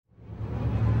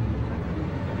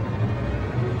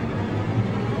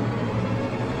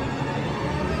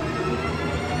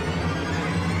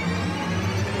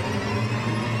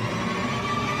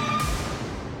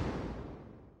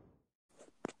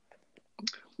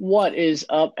What is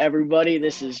up, everybody?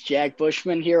 This is Jack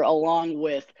Bushman here, along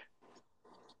with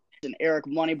Eric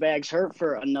Moneybags Hurt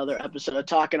for another episode of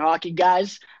Talking Hockey.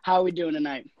 Guys, how are we doing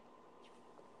tonight?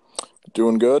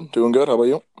 Doing good. How about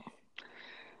you?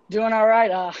 Doing all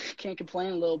right. Can't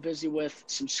complain. A little busy with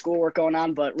some schoolwork going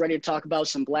on, but ready to talk about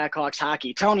some Blackhawks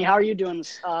hockey. Tony, how are you doing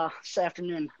this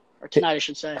afternoon, or tonight, I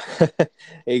should say?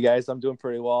 Hey, guys, I'm doing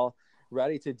pretty well.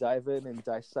 Ready to dive in and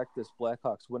dissect this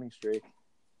Blackhawks winning streak.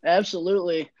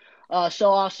 Absolutely. So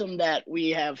awesome that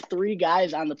we have three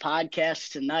guys on the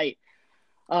podcast tonight.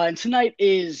 And tonight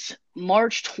is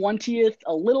March 20th,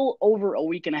 a little over a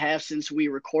week and a half since we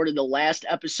recorded the last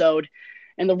episode.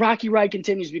 And the rocky ride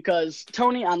continues because,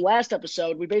 Tony, on last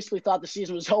episode, we basically thought the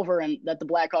season was over and that the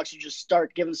Blackhawks would just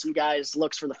start giving some guys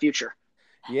looks for the future.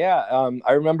 Yeah,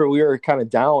 I remember we were kind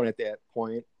of down at that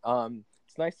point.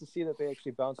 It's nice to see that they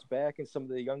actually bounced back and some of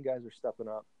the young guys are stepping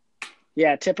up.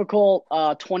 Yeah, typical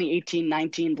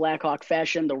 2018-19 Blackhawk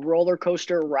fashion. The roller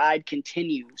coaster ride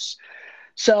continues.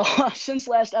 So since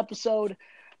last episode,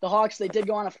 the Hawks, they did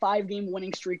go on a 5-game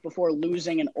winning streak before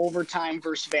losing in overtime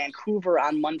versus Vancouver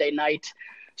on Monday night.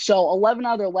 So 11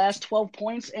 out of their last 12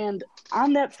 points. And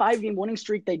on that 5-game winning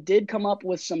streak, they did come up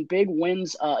with some big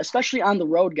wins, especially on the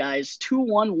road, guys.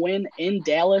 2-1 win in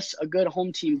Dallas, a good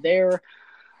home team there.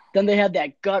 Then they had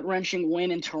that gut-wrenching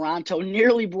win in Toronto,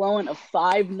 nearly blowing a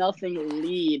 5-0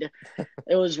 lead.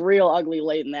 It was real ugly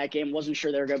late in that game. Wasn't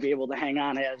sure they were going to be able to hang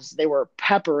on as they were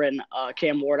peppering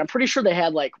Cam Ward. I'm pretty sure they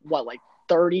had,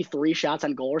 33 shots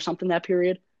on goal or something that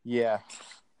period? Yeah.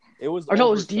 It was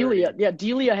Delia. Yeah,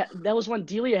 Delia. That was when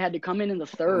Delia had to come in the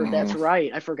third. Mm-hmm. That's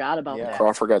right. I forgot about that.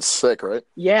 Crawford got sick, right?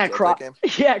 Yeah,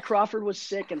 Crawford was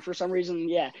sick, and for some reason,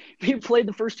 he played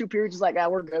the first two periods. He's like,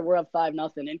 we're good. We're up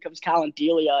 5-0. In comes Colin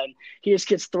Delia, and he just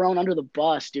gets thrown under the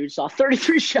bus, dude. Saw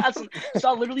 33 shots, and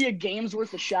saw literally a game's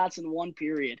worth of shots in one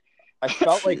period. I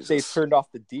felt like they turned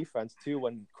off the defense, too,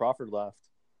 when Crawford left.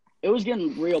 It was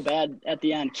getting real bad at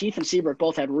the end. Keith and Seabrook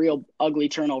both had real ugly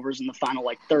turnovers in the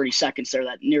final 30 seconds there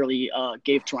that nearly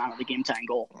gave Toronto the game-tying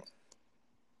goal.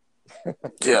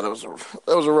 Yeah, that was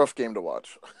a rough game to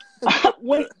watch.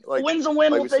 Win's a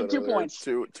win. We'll take 2 points.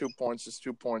 2 points is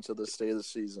 2 points at the state of the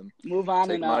season. Move on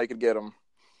take and I could get them.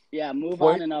 Yeah, move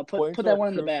on and put that one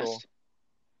in the best.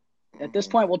 At this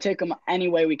point, we'll take them any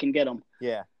way we can get them.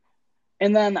 Yeah.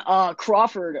 And then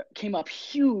Crawford came up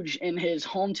huge in his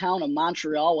hometown of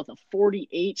Montreal with a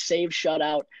 48-save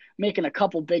shutout, making a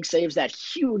couple big saves. That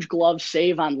huge glove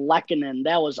save on Lehkonen,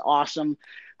 that was awesome.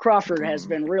 Crawford has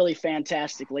been really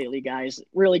fantastic lately, guys.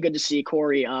 Really good to see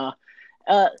Corey.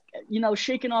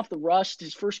 Shaking off the rust.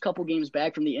 His first couple games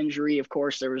back from the injury, of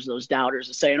course, there was those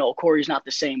doubters saying, "Oh, Corey's not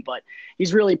the same," but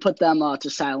he's really put them to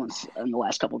silence in the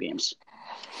last couple games.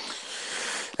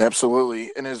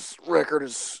 Absolutely, and his record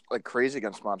is crazy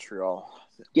against Montreal.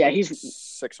 Yeah, he's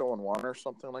 6-0-1 or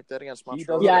something like that against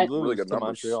Montreal. He doesn't lose really good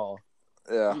numbers. Montreal.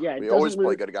 Yeah, we always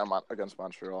play good against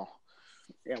Montreal.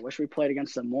 Yeah, wish we played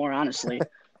against them more, honestly.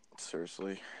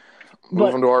 Seriously,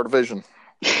 move them to our division.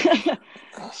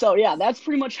 So yeah, that's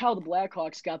pretty much how the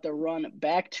Blackhawks got their run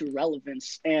back to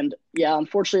relevance. And yeah,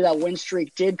 unfortunately, that win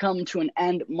streak did come to an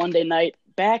end Monday night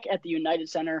back at the United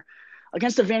Center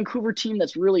against a Vancouver team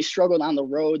that's really struggled on the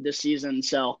road this season.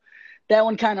 So that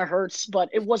one kind of hurts, but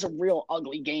it was a real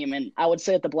ugly game. And I would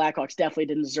say that the Blackhawks definitely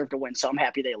didn't deserve to win. So I'm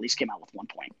happy they at least came out with 1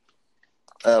 point.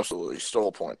 Absolutely. Stole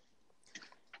a point.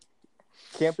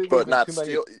 Can't be but not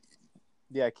steal.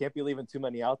 Yeah, can't be leaving too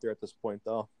many out there at this point,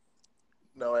 though.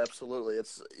 No, absolutely.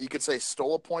 You could say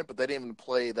stole a point, but they didn't even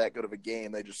play that good of a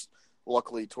game. They just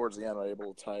luckily towards the end were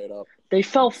able to tie it up. They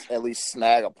fell at least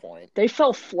snag a point. They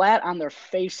fell flat on their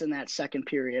face in that second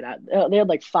period. They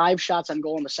had 5 shots on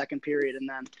goal in the second period, and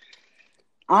then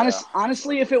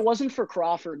honestly, if it wasn't for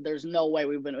Crawford, there's no way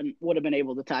we would have been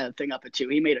able to tie the thing up at 2.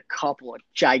 He made a couple of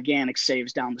gigantic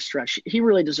saves down the stretch. He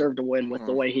really deserved to win with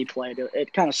the way he played.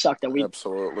 It kind of sucked that we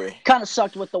kind of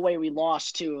sucked with the way we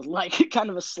lost too.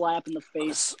 Kind of a slap in the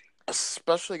face,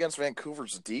 especially against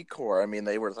Vancouver's D-core. I mean,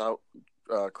 they were without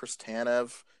Chris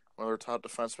Tanev, one of their top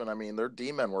defensemen. I mean, their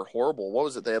D-men were horrible. What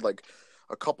was it? They had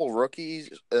a couple rookies.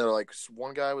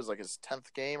 One guy was his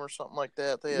 10th game or something like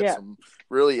that. They had some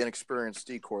really inexperienced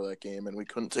D-core that game, and we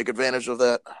couldn't take advantage of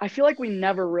that. I feel like we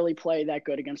never really play that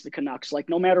good against the Canucks.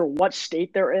 No matter what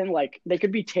state they're in, they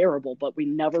could be terrible, but we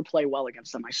never play well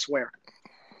against them, I swear.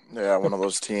 Yeah, one of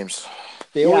those teams.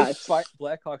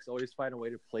 Blackhawks always find a way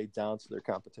to play down to their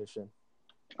competition.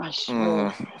 I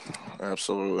swear.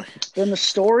 Absolutely. Been the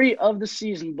story of the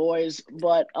season, boys.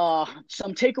 But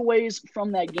some takeaways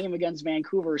from that game against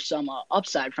Vancouver, some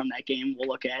upside from that game we'll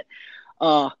look at.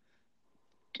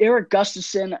 Eric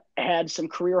Gustafson had some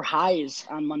career highs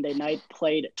on Monday night,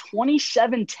 played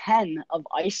 27-10 of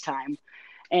ice time,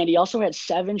 and he also had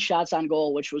 7 shots on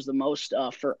goal, which was the most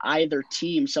for either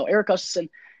team. So Eric Gustafson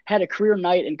had a career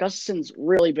night, and Gustafson's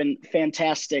really been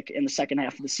fantastic in the second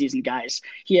half of the season, guys.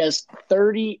 He has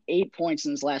 38 points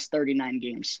in his last 39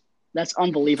 games. That's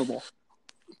unbelievable.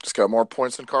 Just got more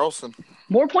points than Carlson.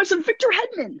 More points than Victor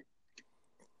Hedman.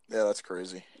 Yeah, that's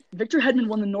crazy. Victor Hedman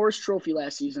won the Norris Trophy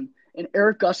last season, and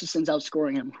Eric Gustafson's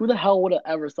outscoring him. Who the hell would have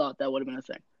ever thought that would have been a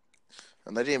thing?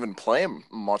 And they didn't even play him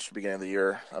much at the beginning of the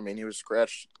year. I mean, he was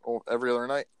scratched every other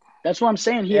night. That's what I'm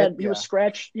saying. He was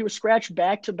scratched. He was scratched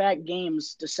back-to-back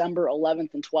games, December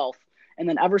 11th and 12th, and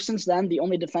then ever since then, the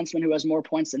only defenseman who has more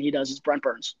points than he does is Brent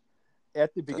Burns.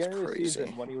 At the beginning of the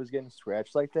season, when he was getting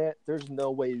scratched like that, there's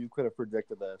no way you could have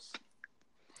predicted this.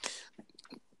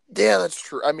 Yeah, that's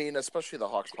true. I mean, especially the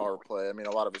Hawks power play. I mean,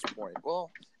 a lot of his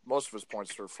most of his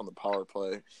points are from the power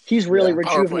play. He's really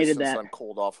rejuvenated that. Power play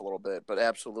cooled off a little bit, but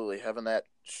absolutely having that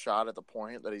shot at the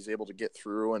point that he's able to get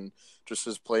through and just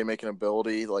his playmaking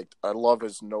ability. Like, I love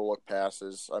his no-look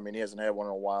passes. I mean, he hasn't had one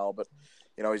in a while, but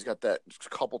he's got that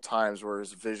couple times where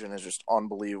his vision is just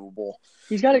unbelievable.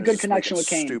 He's got a good connection with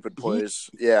Kane. Stupid plays.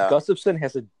 Yeah. Gustafson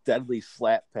has a deadly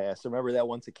slap pass. Remember that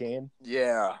one to Kane?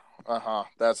 Yeah.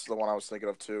 That's the one I was thinking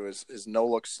of too. His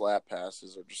no-look slap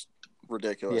passes are just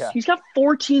ridiculous. Yeah. He's got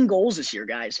 14 goals this year,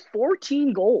 guys.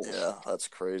 14 goals. Yeah, that's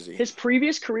crazy. His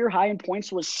previous career high in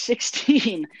points was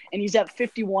 16, and he's at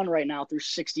 51 right now through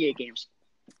 68 games.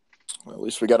 Well, at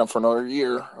least we got him for another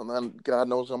year, and then God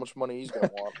knows how much money he's going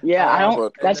to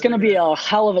want. That's going to be a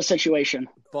hell of a situation.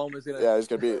 Bowman's going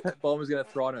to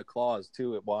throw in a clause,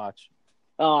 too, at watch.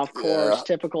 Oh, of course.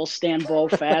 Typical Stan Bow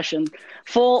fashion.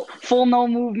 Full no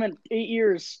movement, 8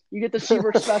 years. You get the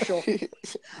Seabrook special.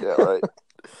 Yeah, right.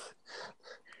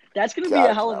 That's going to be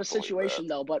a hell of a situation,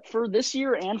 though. But for this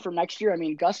year and for next year, I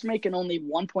mean, Gus making only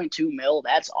 $1.2 million,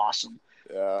 that's awesome.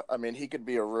 Yeah, I mean, he could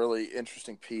be a really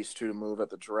interesting piece, too, to move at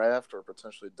the draft or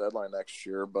potentially deadline next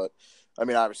year. But, I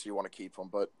mean, obviously you want to keep him,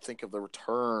 but think of the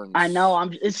returns. I know.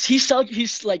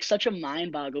 He's like such a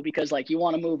mind boggle because, like, you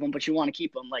want to move him, but you want to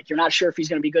keep him. Like, you're not sure if he's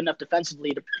going to be good enough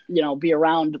defensively to, be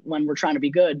around when we're trying to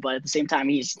be good. But at the same time,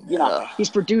 he's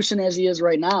producing as he is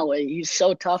right now. He's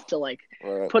so tough to, like,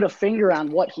 put a finger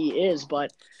on what he is.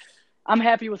 But I'm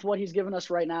happy with what he's given us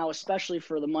right now, especially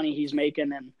for the money he's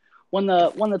making. And when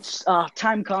the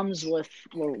time comes with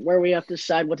where we have to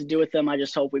decide what to do with them, I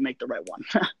just hope we make the right one.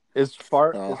 As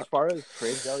far as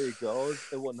trade value goes,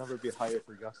 it will never be higher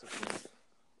for Gustafson.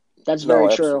 That's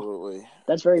very true. Absolutely.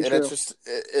 That's very true. And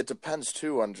it depends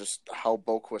too on just how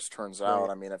Boqvist turns out.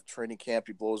 I mean, if training camp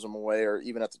he blows him away, or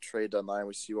even at the trade deadline,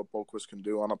 we see what Boqvist can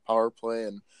do on a power play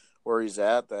and where he's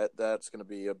at. That's going to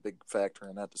be a big factor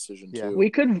in that decision too. We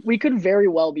could very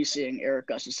well be seeing Eric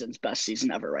Gustafson's best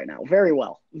season ever right now. Very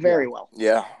well.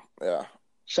 Yeah.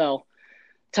 So,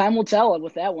 time will tell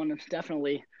with that one,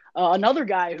 definitely. Another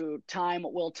guy who time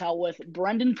will tell with,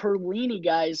 Brendan Perlini,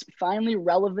 guys, finally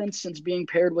relevant since being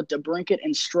paired with DeBrincat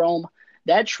and Strome.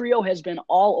 That trio has been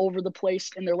all over the place.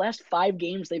 In their last 5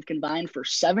 games, they've combined for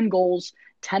 7 goals,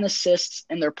 10 assists,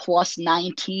 and they're plus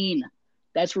 19.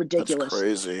 That's ridiculous. That's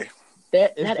crazy.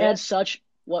 That adds such.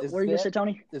 What were you going to say,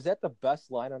 Tony? Is that the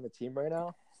best line on the team right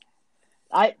now?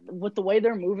 With the way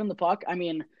they're moving the puck, I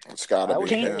mean, it's gotta be.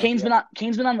 Kane's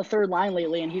been on the third line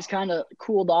lately, and he's kind of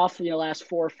cooled off the last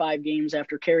 4 or 5 games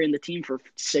after carrying the team for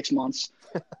 6 months.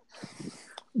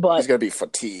 But he's gonna be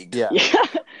fatigued. Yeah,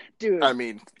 dude. I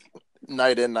mean,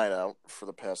 night in, night out for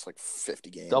the past 50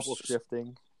 games. Double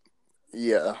shifting.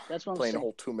 Yeah, that's what I'm playing saying. a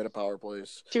whole 2-minute power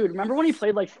plays. Dude, remember when he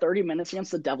played 30 minutes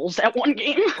against the Devils that one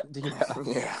game?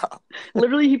 Yeah.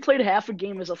 Literally, he played half a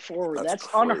game as a forward. That's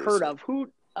crazy. Unheard of.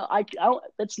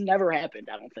 That's never happened.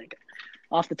 I don't think.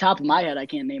 Off the top of my head, I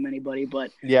can't name anybody,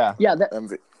 but yeah.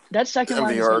 That second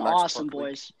line has been awesome,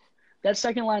 boys. That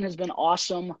second line has been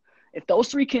awesome. If those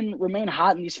 3 can remain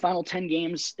hot in these final 10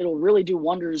 games, it'll really do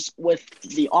wonders with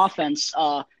the offense.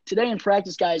 Today in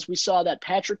practice, guys, we saw that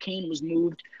Patrick Kane was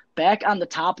moved back on the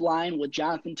top line with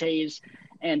Jonathan Toews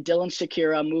and Dylan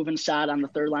Sikura moving side on the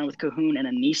third line with Cahoon and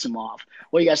Anisimov.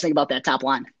 What do you guys think about that top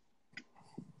line?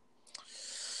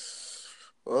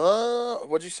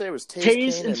 What'd you say? It was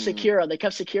Toews and Sikura. They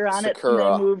kept Sikura on it,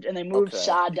 and they moved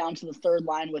Saad down to the third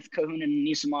line with Cahoon and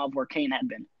Anisimov where Kane had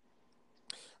been.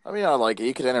 I mean, I like it.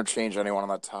 You could interchange anyone on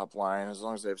that top line as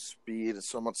long as they have speed and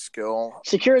so much skill.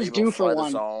 Sikura's due for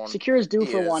one. Sikura's due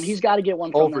for one. He's got to get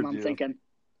one from them, I'm thinking.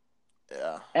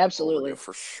 Yeah, absolutely,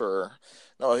 for sure.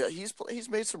 No, he's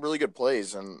made some really good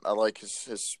plays, and I like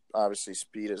his obviously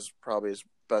speed is probably his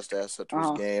best asset to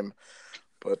his game.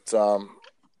 But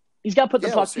He's got to put the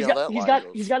Yeah, we'll puck. see how that line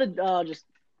goes. He's got to just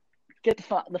get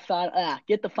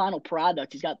the final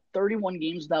product. He's got 31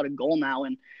 games without a goal now,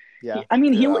 and Yeah.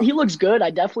 he looks good.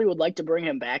 I definitely would like to bring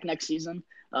him back next season.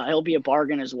 He'll be a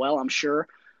bargain as well, I'm sure.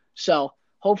 So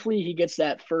hopefully he gets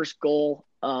that first goal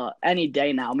any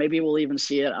day now. Maybe we'll even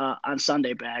see it on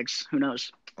Sunday, Bags. Who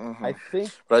knows? Mhm. I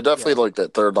think, But I definitely like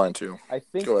that third line too. I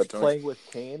think Go ahead, Tony. playing with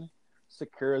Kane,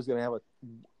 Sakura is going to have a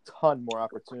ton more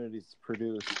opportunities to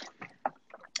produce.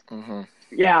 Mm-hmm.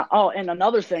 Yeah. Oh, and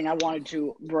another thing I wanted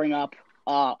to bring up.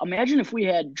 Imagine if we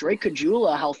had Drake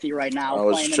Caggiula healthy right now. I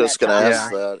was playing just in going that to top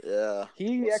ask line. that. Yeah.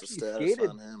 He What's the actually status skated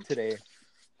on him? today.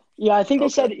 Yeah, I think they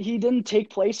Okay. said he didn't take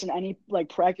place in any like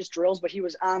practice drills, but he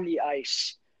was on the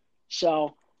ice.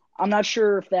 So I'm not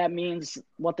sure if that means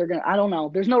what they're gonna. I don't know.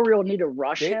 There's no real need to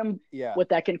rush him Yeah. with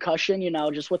that concussion.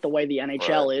 Just with the way the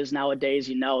NHL is nowadays,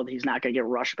 he's not gonna get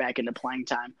rushed back into playing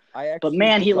time. But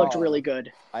man, he looked really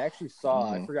good. I actually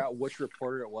saw. I Mhm. forgot which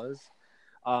reporter it was.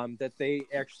 That they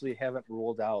actually haven't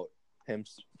ruled out him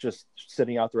just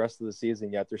sitting out the rest of the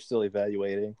season yet. They're still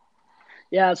evaluating.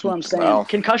 Yeah, that's what I'm saying. Wow.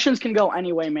 Concussions can go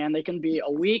any way, man. They can be a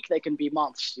week, they can be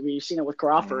months. We've seen it with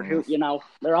Crawford, who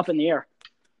they're up in the air.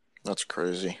 That's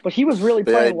crazy. But he was really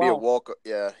But yeah, playing he'd be a well. welcome.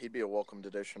 Yeah, he'd be a welcomed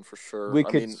addition for sure. We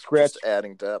could scratch- just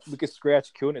adding depth. We could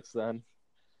scratch Kunitz then.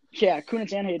 Yeah,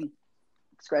 Kunitz and Hayden.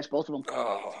 Scratch both of them.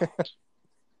 Oh,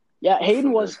 Yeah,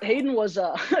 Hayden Kruger. was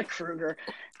Kruger.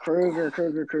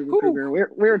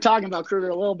 We were talking about Kruger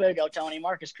a little bit ago, Tony.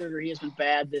 Marcus Kruger, he has been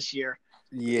bad this year.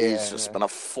 Yeah. he's just been a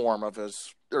form of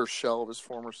his or shell of his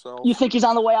former self. You think he's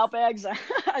on the way out, Bags?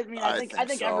 I think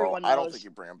so. everyone knows. I don't think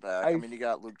you bring him back. I mean, you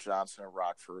got Luke Johnson and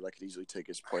Rockford that could easily take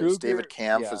his place. David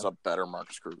Kampf is a better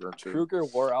Marcus Kruger too. Kruger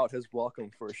wore out his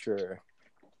welcome for sure.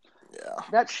 Yeah.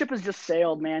 That ship has just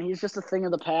sailed, man. He's just a thing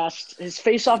of the past. His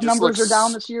face-off He just numbers looks- are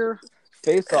down this year.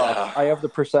 Face-off, Yeah. I have the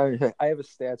percentage. I have his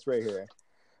stats right here.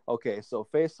 Okay, so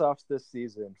face-offs this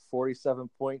season,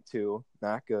 47.2,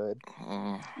 not good.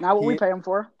 Not what we pay him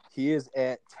for. He is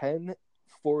at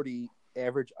 10:40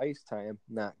 average ice time,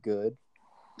 not good.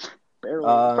 Barely.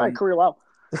 Probably career low.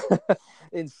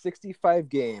 In 65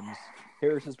 games,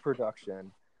 here's his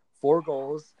production: 4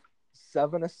 goals,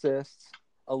 7 assists,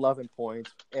 11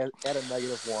 points, at a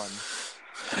 -1.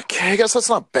 Okay, I guess that's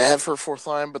not bad for a fourth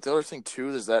line, but the other thing too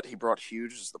is that he brought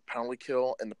huge is the penalty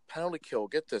kill, and the penalty kill.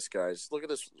 Get this, guys. Look at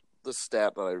this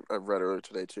stat that I read earlier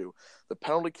today too. The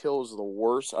penalty kill is the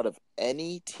worst out of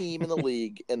any team in the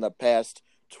league in the past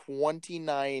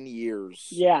 29 years.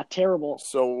 Yeah, terrible.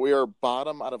 So we are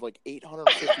bottom out of like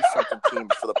 850 something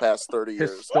teams for the past 30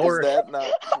 years. Historic. Is that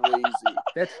not crazy?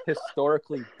 That's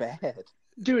historically bad.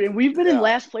 Dude, and we've been in Yeah.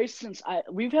 last place since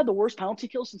we've had the worst penalty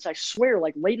kill since I swear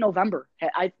like late November.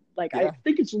 I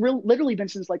think it's literally been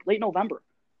since like late November.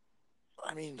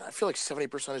 I mean, I feel like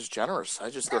 70% is generous.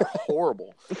 They're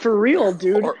horrible. For real,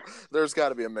 dude. There's got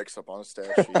to be a mix-up on the stat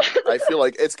sheet. I feel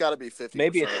like it's got to be 50%.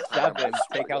 Maybe it's of the time. 7.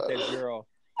 Take out that 0.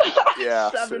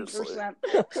 Yeah, 7%.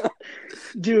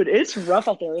 Dude, it's rough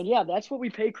out there. And yeah, that's what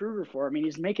we pay Kruger for. I mean,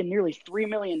 he's making nearly $3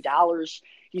 million.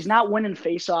 He's not winning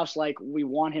faceoffs like we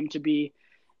want him to be.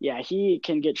 Yeah, he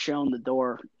can get shown the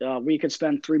door. We could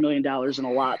spend $3 million in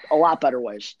a lot better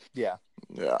ways. Yeah.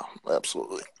 Yeah,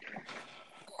 absolutely.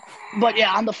 But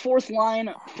yeah, on the fourth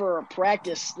line for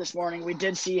practice this morning, we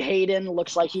did see Hayden.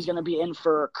 Looks like he's going to be in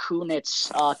for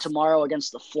Kunitz tomorrow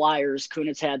against the Flyers.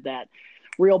 Kunitz had that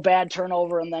real bad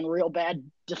turnover and then real bad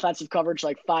defensive coverage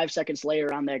like 5 seconds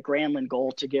later on that Granlund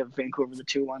goal to give Vancouver the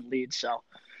 2-1 lead. So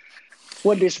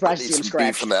wouldn't be surprised to see him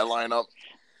scratch. From that lineup.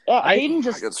 Hayden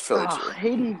just against Philly, too.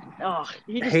 Hayden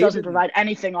doesn't provide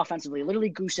anything offensively. Literally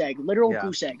goose egg.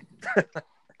 Goose egg.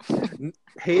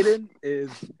 Hayden is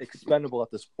expendable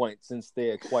at this point since they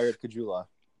acquired Caggiula.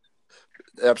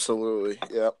 Absolutely,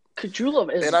 yeah.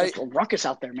 Caggiula is just a ruckus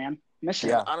out there, man. Miss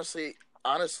him. Yeah.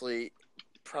 Honestly,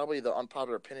 probably the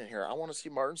unpopular opinion here. I want to see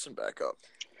Martinson back up.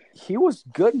 He was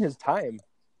good in his time.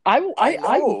 I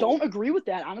know. don't agree with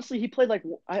that. Honestly, he played like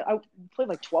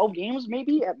 12 games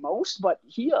maybe at most, but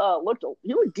he looked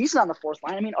decent on the fourth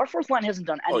line. I mean, our fourth line hasn't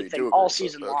done anything all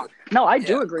season long. No, I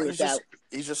do agree with that.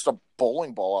 He's just a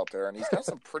bowling ball out there, and he's got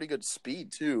some pretty good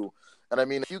speed too. And I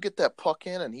mean, if you get that puck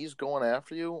in and he's going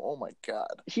after you, oh my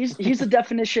god, he's the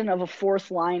definition of a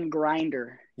fourth line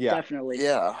grinder. Yeah, definitely.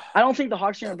 Yeah, I don't think the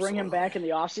Hawks are going to bring him back in the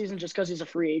offseason just because he's a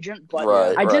free agent. But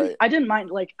I didn't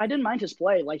mind his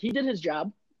play. Like he did his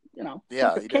job.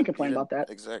 Yeah, can't complain about that.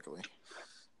 Exactly.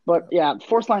 But yeah,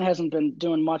 fourth line hasn't been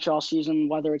doing much all season.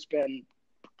 Whether it's been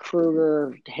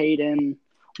Kruger, Hayden,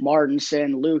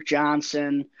 Martinson, Luke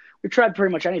Johnson. We tried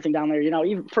pretty much anything down there.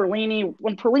 Even Perlini.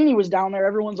 When Perlini was down there,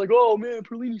 everyone's like, "Oh man,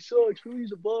 Perlini sucks.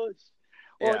 Perlini's a bust."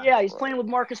 Well, yeah, he's playing with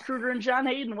Marcus Kruger and John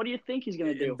Hayden. What do you think he's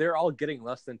going to do? And they're all getting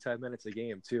less than 10 minutes a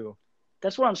game, too.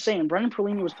 That's what I'm saying. Brendan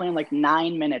Perlini was playing like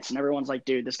 9 minutes, and everyone's like,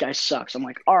 dude, this guy sucks. I'm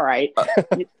like, all right.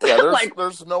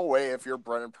 There's no way if you're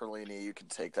Brendan Perlini, you can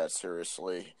take that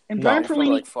seriously. And Brendan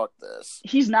Perlini, like, fuck this.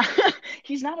 He's not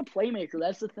a playmaker.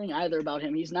 That's the thing either about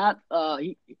him. He's not.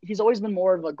 He's always been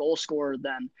more of a goal scorer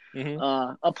than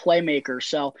a playmaker.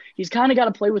 So he's kind of got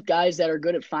to play with guys that are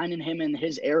good at finding him in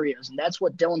his areas, and that's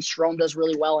what Dylan Strome does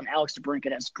really well, and Alex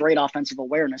DeBrincat has great offensive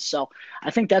awareness. So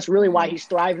I think that's really why he's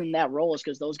thriving in that role, is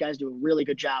because those guys do a really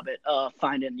good job at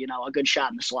finding a good shot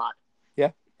in the slot.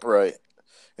 Yeah, right.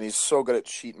 And he's so good at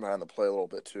cheating behind the play a little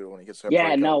bit, too, when he gets that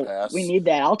pass. We need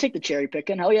that. I'll take the cherry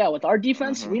picking. Hell yeah. With our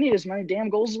defense, we need as many damn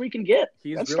goals as we can get.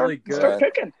 He's really good. Start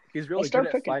picking. He's really good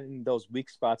at finding those weak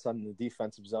spots on the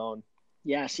defensive zone.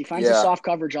 Yes, he finds the soft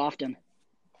coverage often.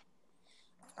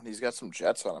 And he's got some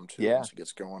jets on him, too, once he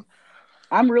gets going.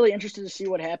 I'm really interested to see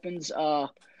what happens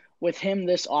with him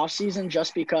this offseason,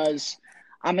 just because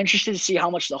I'm interested to see how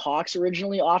much the Hawks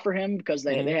originally offer him, because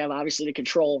they have obviously the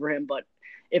control over him, but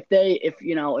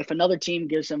if another team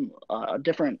gives him a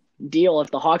different deal,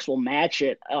 if the Hawks will match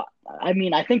it,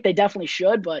 I think they definitely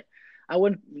should, but I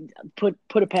wouldn't put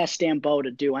it past Stambo to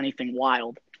do anything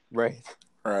wild. Right.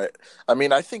 Right.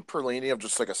 I think Perlini of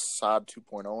just like a Saad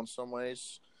 2.0 in some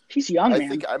ways. He's young,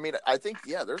 man. I think,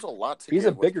 there's a lot to He's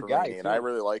give a bigger with guy, Perlini, and I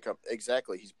really like him.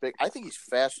 Exactly. He's big. I think he's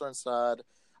faster than Saad.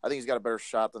 I think he's got a better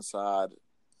shot than Saad.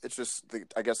 It's just,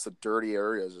 I guess the dirty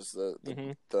areas is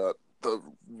the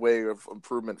way of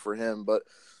improvement for him. But,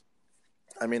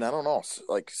 I don't know.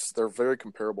 Like, they're very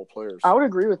comparable players. I would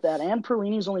agree with that. And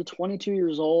Perlini's only 22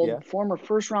 years old, former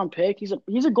first-round pick. He's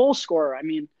a goal scorer.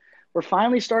 We're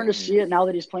finally starting to see it now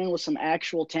that he's playing with some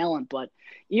actual talent. But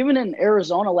even in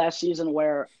Arizona last season,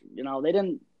 where they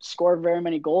didn't score very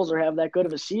many goals or have that good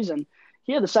of a season,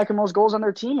 he had the second most goals on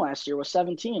their team last year with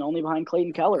 17, only behind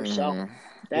Clayton Keller. So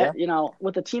that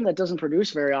with a team that doesn't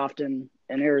produce very often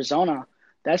in Arizona,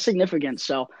 that's significant.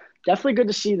 So definitely good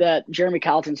to see that Jeremy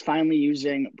Colleton's finally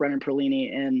using Brendan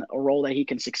Perlini in a role that he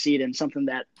can succeed in, something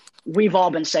that we've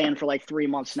all been saying for like 3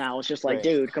 months now. It's just like,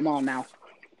 dude, come on now.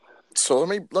 So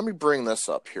let me bring this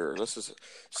up here.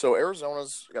 So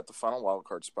Arizona's got the final wild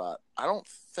card spot. I'm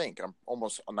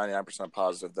almost 99%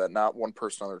 positive that not one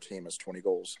person on their team has 20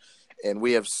 goals. And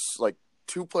we have like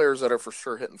 2 players that are for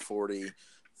sure hitting 40,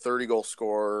 30 goal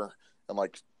scorer, and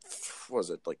like, what is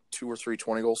it, like 2 or 3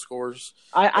 20-goal scorers?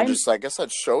 I guess that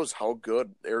shows how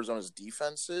good Arizona's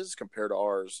defense is compared to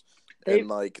ours. They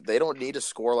don't need to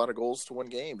score a lot of goals to win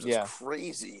games. It's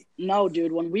crazy. No,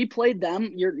 dude. When we played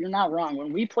them, you're not wrong.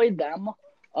 When we played them,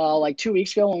 like 2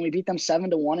 weeks ago, when we beat them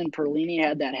 7-1, and Perlini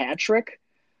had that hat trick,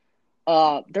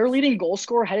 their leading goal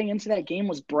scorer heading into that game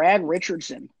was Brad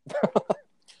Richardson.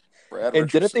 And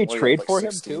didn't they trade for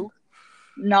him too?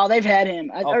 No, they've had him.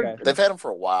 Okay. They've had him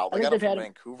for a while. They got him from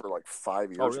Vancouver like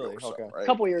 5 years ago or something, right? A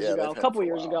couple years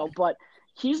ago. But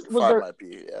might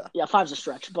be, yeah, 5's a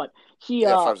stretch. But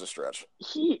 5's a stretch.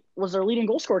 He was their leading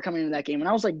goal scorer coming into that game, and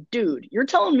I was like, dude, you're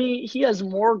telling me he has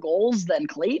more goals than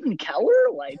Clayton Keller?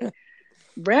 Like,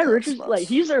 Brad Richardson, like,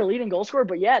 he's their leading goal scorer.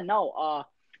 But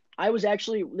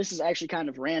this is actually kind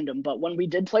of random, but when we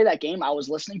did play that game, I was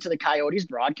listening to the Coyotes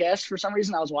broadcast for some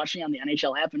reason. I was watching on the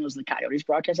NHL app, and it was the Coyotes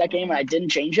broadcast that game, and I didn't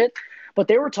change it. But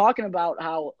they were talking about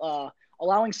how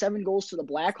allowing 7 goals to the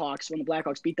Blackhawks when the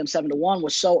Blackhawks beat them 7-1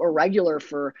 was so irregular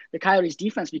for the Coyotes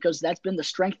defense, because that's been the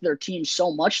strength of their team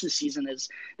so much this season. Is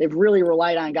they've really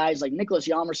relied on guys like Nicholas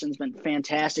Hjalmarsson's been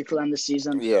fantastic for them this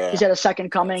season. Yeah, he's had a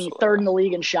second coming, third in the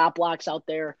league in shot blocks out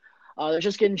there. They're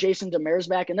just getting Jason Demers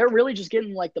back, and they're really just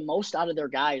getting like the most out of their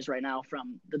guys right now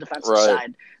from the defensive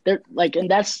side. They're like, and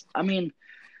that's,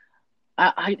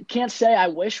 I can't say I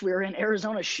wish we were in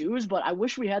Arizona's shoes, but I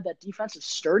wish we had that defensive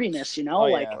sturdiness,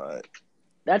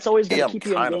 That's always going to keep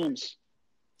you in games.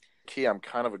 I'm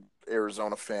kind of an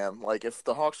Arizona fan. Like, if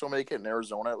the Hawks don't make it and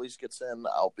Arizona at least gets in,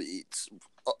 I'll be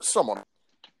someone.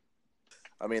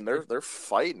 They're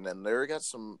fighting, and they got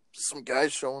some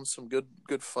guys showing some good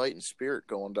fight and spirit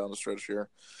going down the stretch here.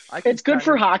 It's good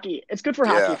for hockey. It's good for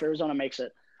hockey if Arizona makes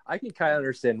it. I can kind of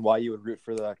understand why you would root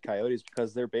for the Coyotes,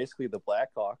 because they're basically the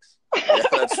Blackhawks. Yeah,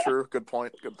 that's true. Good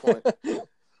point. A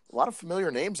lot of familiar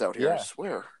names out here, I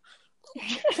swear.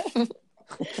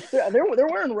 Yeah, they're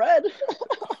wearing red.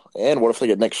 And what if they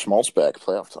get Nick Schmaltz back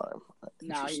playoff time?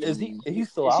 No, is he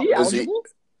still out? Is he eligible?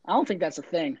 I don't think that's a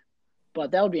thing,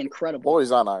 but that would be incredible. Well,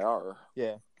 he's on IR.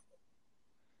 Yeah.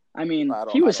 I don't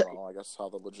know, I guess how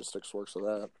the logistics works of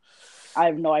that. I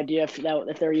have no idea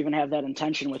if they even have that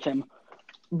intention with him.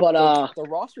 But The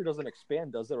roster doesn't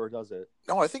expand, does it, or does it?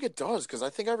 No, I think it does because I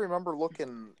think I remember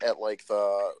looking at like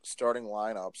the starting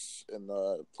lineups in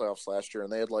the playoffs last year,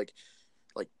 and they had like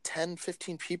 10,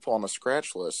 15 people on the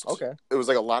scratch list. Okay. It was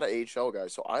like a lot of AHL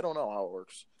guys, so I don't know how it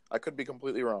works. I could be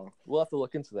completely wrong. We'll have to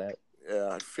look into that. Yeah,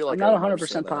 I feel like I'm not I remember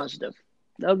seeing 100% positive.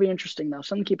 That would be interesting though.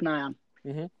 Something to keep an eye on.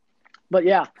 Mm-hmm. But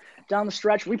yeah, down the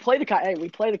stretch, we play the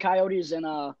Coyotes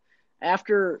in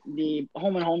after the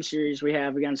home series we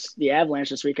have against the Avalanche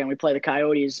this weekend. We play the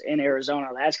Coyotes in Arizona.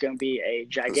 That's going to be a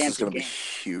gigantic This is going to game.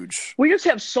 be huge. We just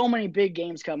have so many big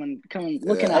games coming.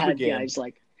 Looking every ahead, game. guys.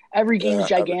 Like every game is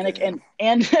gigantic, game.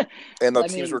 and And the I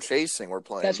teams mean, we're chasing, we're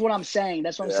playing. That's what I'm saying.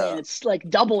 That's what I'm Yeah. saying. It's like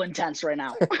double intense right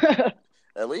now.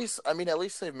 At least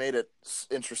they've made it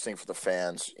interesting for the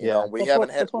fans. You Yeah. know, we That's haven't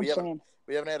what had I'm saying.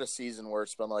 we haven't had a season where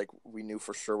it's been like we knew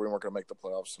for sure we weren't going to make the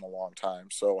playoffs in a long time.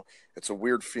 So it's a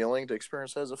weird feeling to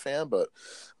experience as a fan, but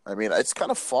I mean, it's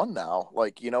kind of fun now.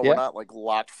 Like, you know, we're not like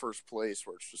locked first place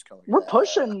where it's just kind of We're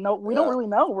pushing. No, we don't really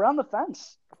know. We're on the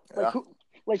fence.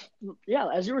 Yeah.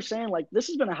 As you were saying, like this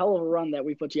has been a hell of a run that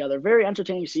we put together. Very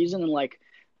entertaining season, and like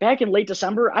back in late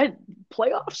December,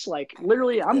 playoffs. Like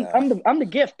literally, I'm the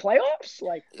gift. Playoffs.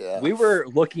 Like we were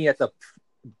looking at the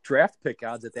draft pick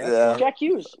odds at that point. Jack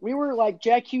Hughes. We were like,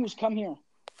 Jack Hughes, come here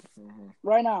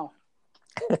right now.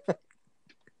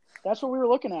 That's what we were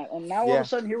looking at, and now all of a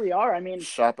sudden here we are. I mean,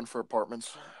 shopping for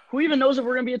apartments. Who even knows if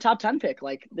we're going to be a top 10 pick?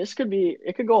 Like this could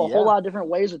go a whole lot of different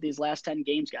ways with these last 10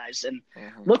 games, guys. And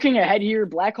looking ahead here,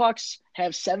 Blackhawks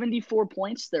have 74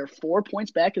 points. They're 4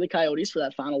 points back of the Coyotes for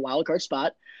that final wild card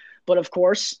spot. But of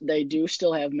course, they do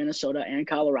still have Minnesota and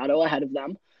Colorado ahead of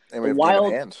them. And we have a game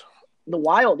in hand. The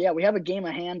Wild, we have a game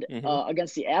in hand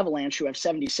against the Avalanche, who have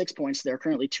 76 points. They're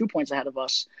currently 2 points ahead of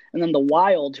us. And then the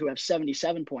Wild, who have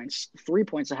 77 points, 3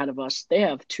 points ahead of us. They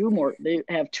have two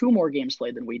more games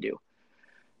played than we do.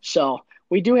 So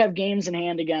we do have games in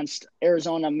hand against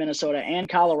Arizona, Minnesota, and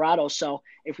Colorado. So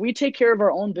if we take care of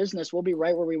our own business, we'll be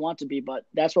right where we want to be. But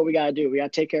that's what we got to do. We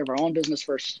got to take care of our own business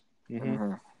first.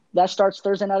 That starts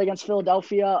Thursday night against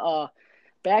Philadelphia.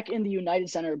 Back in the United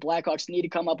Center, Blackhawks need to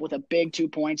come up with a big 2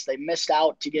 points. They missed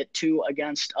out to get 2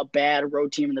 against a bad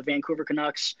road team in the Vancouver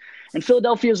Canucks. And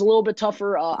Philadelphia is a little bit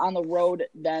tougher on the road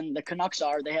than the Canucks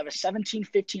are. They have a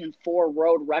 17-15-4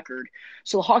 road record.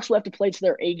 So the Hawks will have to play to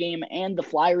their A game, and the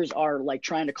Flyers are like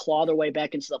trying to claw their way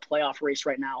back into the playoff race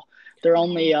right now. They're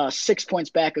only 6 points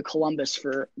back of Columbus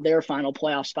for their final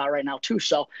playoff spot right now, too.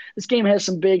 So this game has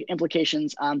some big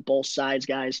implications on both sides,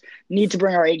 guys. Need to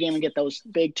bring our A game and get those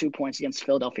big 2 points against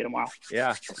Philadelphia tomorrow.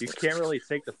 Yeah, you can't really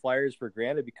take the Flyers for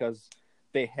granted because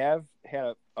they have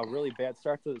had a really bad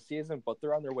start to the season, but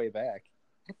they're on their way back.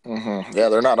 Yeah,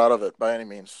 they're not out of it by any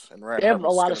means. And they have a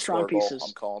lot of strong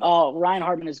pieces. Ryan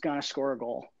Hartman is going to score a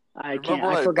goal. I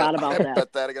forgot about that. I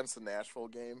bet that against the Nashville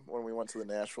game when we went to the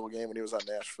Nashville game when he was on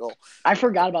Nashville. I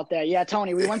forgot about that. Yeah,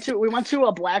 Tony, we went to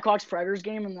a Blackhawks Predators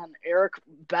game, and then Eric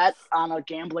bet on a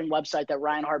gambling website that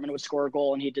Ryan Hartman would score a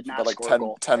goal, and he did not score a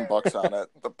goal. $10 on it.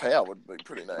 The payout would be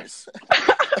pretty nice.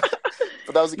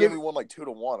 But that was the game we won like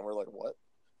 2-1. We're like, what?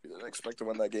 We didn't expect to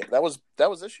win that game. That was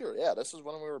this year. Yeah, this is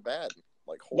when we were bad.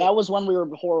 Like horrible. That was when we were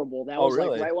horrible. That was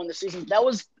really? like right when the season. That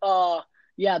was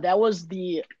that was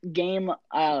the game.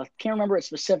 Can't remember it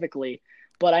specifically,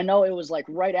 but I know it was like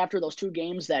right after those 2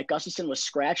 games that Gustafsson was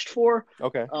scratched for.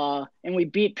 Okay. And we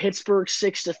beat Pittsburgh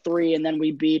 6-3, and then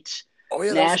we beat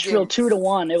Nashville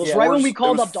 2-1. It was right when we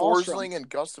called up Dahlstrom. Forsling and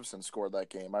Gustafsson scored that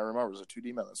game. I remember it was a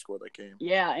 2D man that scored that game.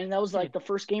 Yeah, and that was like the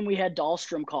first game we had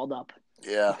Dahlstrom called up.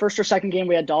 Yeah. The first or second game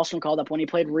we had Dahlstrom called up when he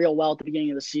played real well at the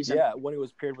beginning of the season. Yeah, when he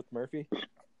was paired with Murphy.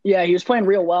 Yeah, he was playing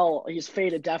real well. He's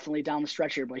faded definitely down the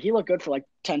stretch here, but he looked good for like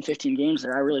 10, 15 games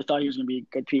there. I really thought he was going to be a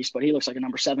good piece, but he looks like a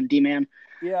number 7 D-man.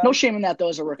 Yeah. No shame in that, though,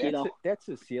 as a rookie, though. That's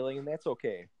his ceiling, and that's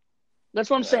okay. That's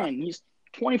what I'm saying. He's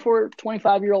 24,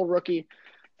 25-year-old rookie.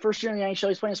 First year in the NHL.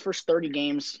 He's playing his first 30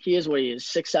 games. He is what he is,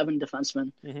 6'7"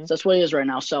 defenseman. So that's what he is right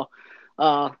now. So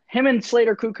him and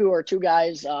Slater Cuckoo are 2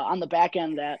 guys on the back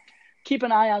end that keep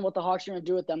an eye on what the Hawks are going to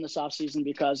do with them this offseason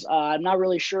because I'm not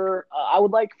really sure. I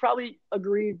would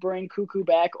bring Cuckoo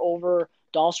back over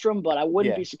Dahlstrom, but I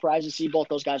wouldn't be surprised to see both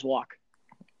those guys walk.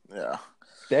 Yeah.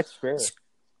 That's fair.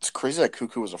 It's crazy that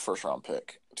Cuckoo was a first-round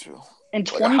pick, too. In like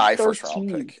 2013. A high first-round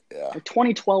pick. Yeah. Like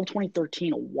 2012,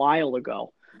 2013, a while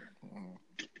ago.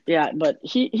 Yeah, but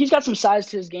he's got some size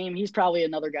to his game. He's probably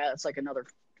another guy that's like another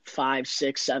 5,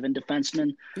 6, 7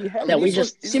 defenseman that we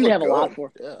just seem to have a lot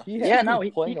for. Yeah, he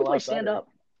can play stand-up.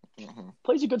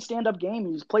 Plays a good stand-up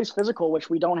game. He plays physical, which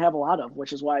we don't have a lot of,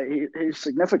 which is why he's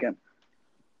significant.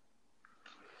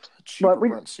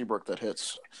 Brent Seabrook that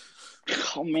hits.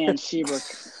 Oh, man, Seabrook.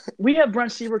 We have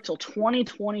Brent Seabrook till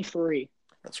 2023.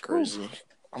 That's crazy.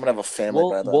 I'm gonna have a family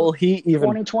by then. Will he even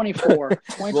 2024,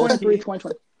 2023,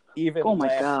 2020. even Oh my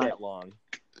last God. that long?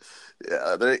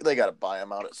 Yeah, they got to buy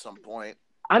him out at some point.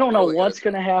 I don't know Really what's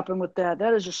good. going to happen with that.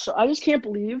 That is just I just can't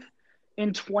believe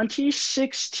in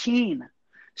 2016,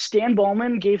 Stan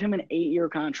Bowman gave him an 8-year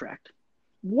contract.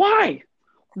 Why?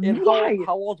 And Why?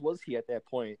 how old was he at that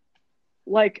point?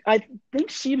 Like, I think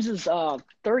Siebes is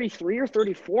 33 or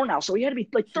 34 now, so he had to be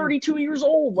like 32 years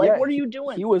old. Like, Yeah, what are you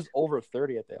doing? He was over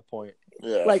 30 at that point.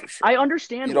 Yeah, like, for sure. I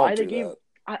understand You don't why they do gave. that.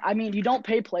 I mean, you don't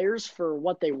pay players for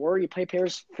what they were. You pay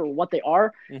players for what they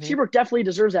are. Mhm. Seabrook definitely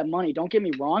deserves that money. Don't get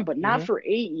me wrong, but not Mhm. for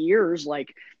 8 years.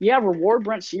 Like, yeah, reward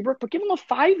Brent Seabrook, but give him a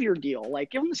 5-year deal. Like,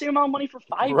 give him the same amount of money for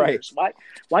 5 Right. years. Why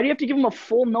do you have to give him a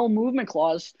full no movement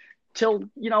clause till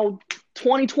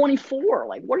 2024?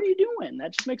 Like, what are you doing?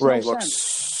 That just makes Right. no He looks sense.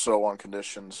 so on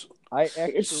conditions. I It's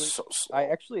actually So slow. I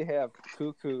actually have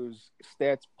Cuckoo's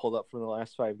stats pulled up from the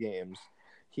last 5 games.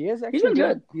 He's been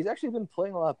good. He's actually been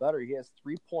playing a lot better. He has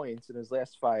 3 points in his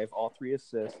last 5, all 3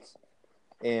 assists,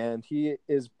 and he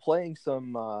is playing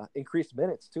some increased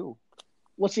minutes too.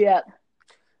 What's he at?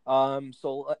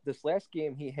 So this last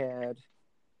game he had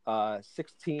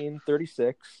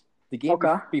 16-36. The game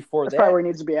Okay. before That's probably that, where he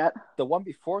needs to be at. the one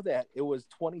before that, it was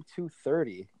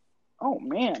 22-30. Oh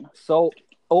man. So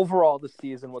overall, this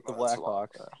season with the That's a lot,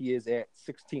 Blackhawks, yeah. he is at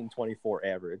 16-24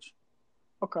 average.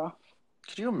 Okay.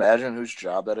 Could you imagine whose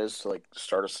job that is to like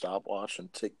start a stopwatch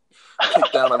and take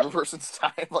down every person's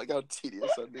time? Like how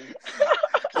tedious that'd be.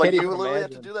 Like Can't you even literally have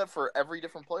to imagine. do that for every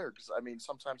different player because I mean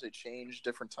sometimes they change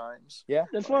different times. Yeah.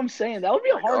 That's what I'm saying. That would be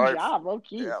a Like, hard alright, job, low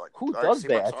key. Yeah, like Who alright, does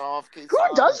Seabrook's that? Off, Kate's Who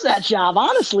on. does that job?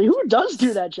 Honestly, who does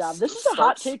do that job? This is a hot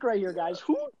Starts- take right here, guys.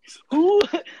 Who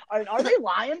are they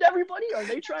lying to everybody? Are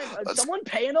they trying? Is Let's- someone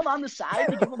paying them on the side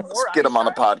to give them Let's more? get him ice on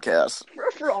the time? podcast.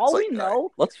 For all It's we like,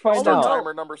 know, Let's find Oh, Start no. out.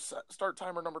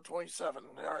 timer number 27.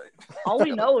 All right. all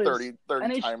we know is 30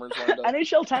 NH timers lined up.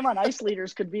 NHL time on ice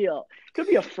leaders could be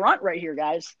a front right here,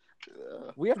 guys.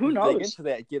 Yeah, We have Who to knows? dig into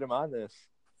that. Get him on this.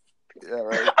 yeah,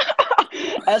 right.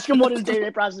 Ask him what his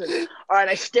day-to-day process is. All right,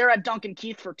 I stare at Duncan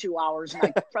Keith for 2 hours and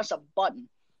I press a button.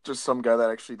 Just some guy that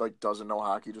actually like doesn't know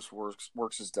hockey, just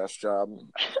works his desk job.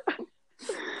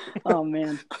 Oh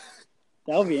man,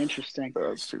 that would be interesting.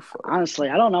 That's too funny. Honestly,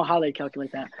 I don't know how they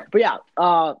calculate that. But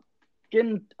yeah,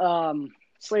 getting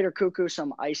Slater Cuckoo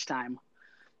some ice time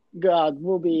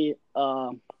will be,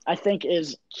 I think,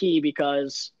 is key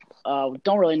because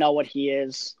don't really know what he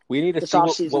is. We need to This see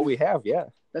offseason. what we have. Yeah.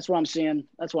 That's what I'm seeing.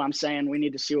 That's what I'm saying. We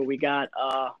need to see what we got.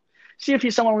 See if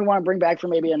he's someone we want to bring back for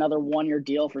maybe another 1-year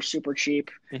deal for super cheap.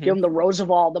 Mhm. Give him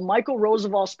the Michael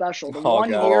Roosevelt special, the Oh,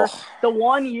 1 God. year, Oh, the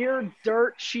 1 year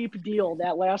dirt cheap deal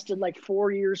that lasted like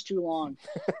 4 years too long.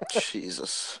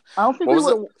 Jesus. I don't think What we was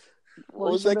would have.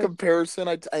 What was that comparison?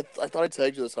 I thought I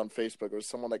tagged you this on Facebook. It was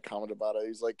someone that commented about it.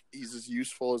 He's like, he's as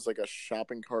useful as like a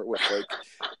shopping cart with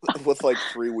like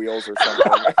 3 wheels or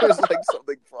something. It was like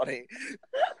something funny.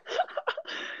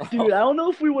 Dude, I don't know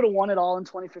if we would have won it all in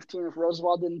 2015 if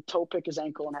Roosevelt didn't toe pick his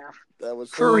ankle in half. That was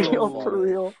For so real, funny. for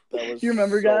real. That was You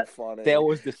remember so that? funny. That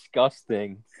was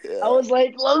disgusting. Yeah. I was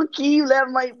like, low key, that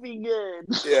might be good.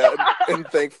 Yeah, and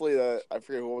thankfully I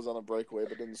forget who was on the breakaway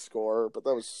but didn't score. But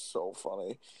that was so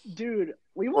funny. Dude,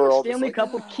 we We're won a all just Stanley like,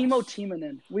 Cup with "Yes." Chemo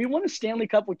Timonen. We won a Stanley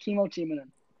Cup with Chemo Timonen.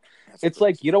 It's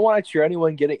like you don't want to cheer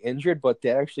anyone getting injured, but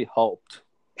that actually helped.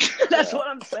 That's Yeah. what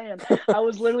I'm saying. I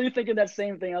was literally thinking that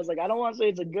same thing. I was like, I don't want to say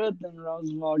it's a good thing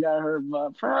Roosevelt got hurt,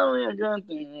 but probably a good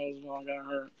thing Roosevelt got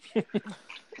hurt.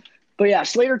 But yeah,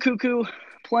 Slater Cuckoo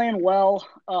playing well.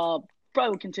 Probably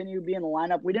will continue to be in the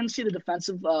lineup. We didn't see the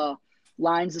defensive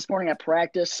lines this morning at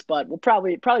practice, but we'll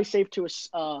probably safe to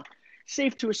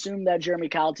assume that Jeremy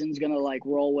Colleton's gonna like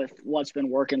roll with what's been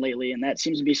working lately, and that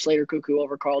seems to be Slater Cuckoo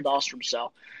over Carl Dahlstrom.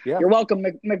 So Yeah. you're welcome,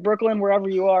 McBrooklyn, wherever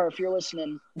you are. If you're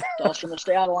listening, Dahlstrom will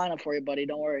stay out of the lineup for you, buddy.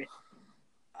 Don't worry.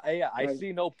 I Right.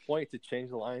 see no point to change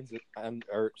the lines the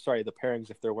pairings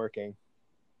if they're working.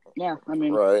 Yeah, I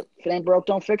mean, Right. if it ain't broke,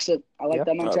 don't fix it. I like Yeah.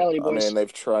 that mentality, I boys. mean,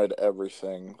 they've tried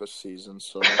everything this season,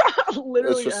 so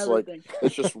Literally it's just everything.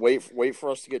 it's just wait for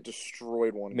us to get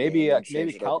destroyed one Maybe game. and change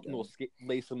maybe it up Calton again. will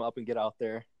lace them up and get out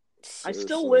there. I still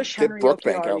Seriously. wish Get Henry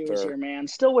Brookbank Jokiharju out was there. here, man.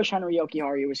 Still wish Henry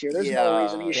Jokiharju was here. There's no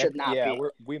reason he should not yeah, be.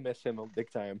 we miss him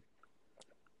big time.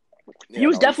 Yeah, He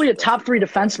was no, definitely a should top 3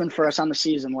 definitely- defenseman for us on the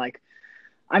season. Like,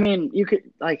 I mean, you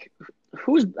could like,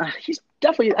 he's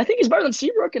definitely. I think he's better than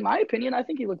Seabrook in my opinion. I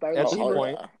think he looked better than At this Seabrook.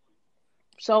 point. yeah.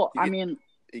 So You I could- mean,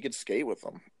 He could skate with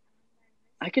them.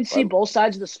 I can see But- both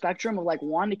sides of the spectrum of like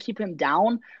wanting to keep him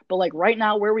down, but like right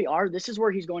now where we are, this is where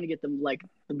he's going to get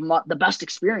the best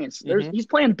experience. Mhm. He's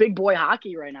playing big boy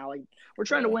hockey right now. Like we're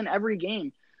trying to Yeah. win every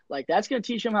game. Like that's going to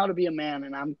teach him how to be a man.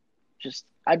 And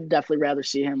I'd definitely rather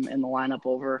see him in the lineup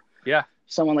over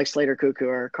someone like Slater Cuckoo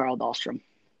or Carl Dahlstrom.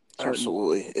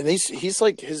 Absolutely. And he's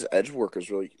like, his edge work is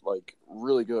really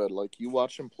good. Like you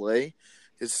watch him play,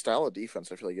 his style of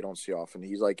defense, I feel like you don't see often.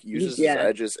 He's like uses his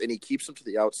edges and he keeps them to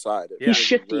the outside. He's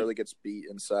shifty. He rarely gets beat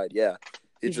inside. Yeah.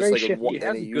 He's just like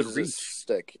and he uses his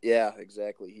stick. Yeah,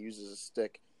 exactly. He uses his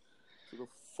stick to the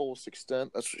fullest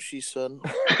extent. That's what she said.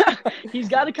 he's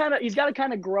got to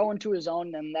kind of grow into his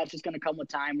own, and that's just going to come with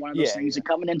time. One of those things. Yeah.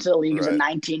 Coming into the league as a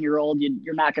 19-year-old,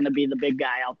 you're not going to be the big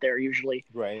guy out there usually.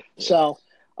 Right. So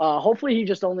hopefully he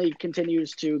just only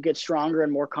continues to get stronger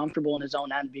and more comfortable in his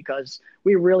own end, because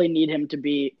we really need him to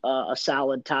be a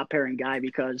solid top pairing guy.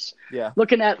 Because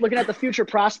looking at the future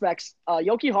prospects,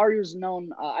 Yoki Haru is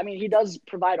known. He does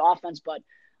provide offense, but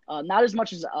not as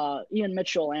much as Ian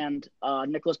Mitchell and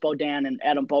Nicholas Beaudin and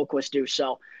Adam Boquist do.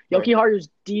 So Yoki Haru's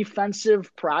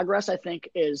defensive progress, I think,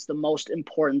 is the most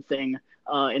important thing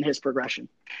in his progression.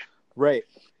 Right.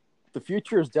 The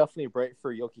future is definitely bright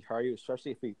for Yoki Haru,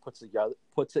 especially if he puts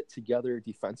it together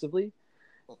defensively.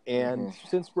 And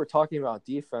since we're talking about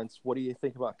defense, what do you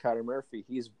think about Connor Murphy?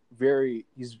 He's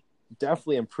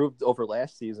definitely improved over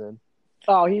last season.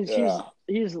 Oh, he's a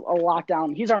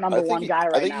lockdown. He's our number one guy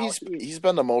right now. I think he's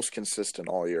been the most consistent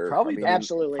all year. Probably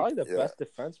absolutely. Probably the best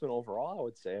defenseman overall, I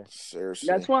would say. Seriously.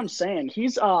 That's what I'm saying.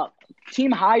 He's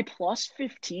team high plus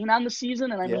 15 on the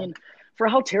season. And I mean, for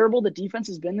how terrible the defense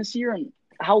has been this year and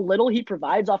how little he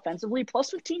provides offensively,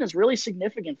 plus 15 is really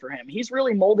significant for him. He's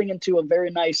really molding into a very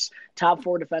nice top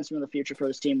 4 defenseman in the future for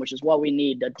this team, which is what we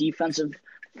need, a defensive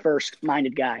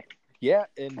first-minded guy. Yeah,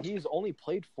 and he's only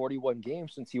played 41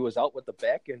 games since he was out with the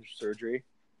back end surgery.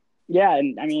 Yeah,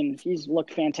 and I mean, he's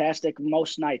looked fantastic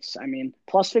most nights. I mean,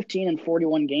 plus 15 in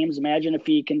 41 games. Imagine if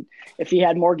he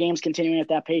had more games continuing at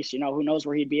that pace, who knows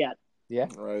where he'd be at. Yeah.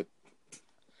 Right.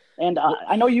 And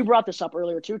I know you brought this up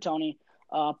earlier too, Tony.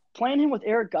 Playing him with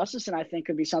Eric Gustafson, I think,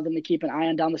 could be something to keep an eye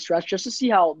on down the stretch, just to see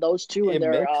how those two and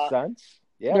their makes sense.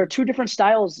 Yeah. They're two different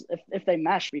styles if they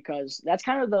mesh, because that's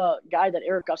kind of the guy that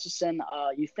Eric Gustafson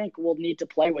you think will need to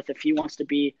play with if he wants to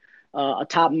be a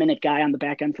top minute guy on the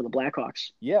back end for the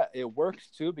Blackhawks. Yeah, it works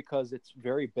too because it's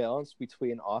very balanced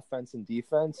between offense and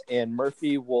defense, and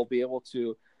Murphy will be able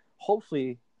to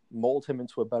hopefully mold him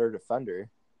into a better defender.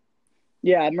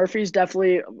 Yeah, Murphy's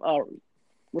definitely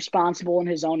responsible in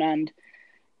his own end.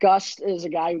 Gus is a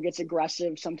guy who gets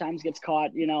aggressive, sometimes gets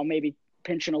caught, maybe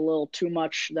pinching a little too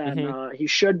much than he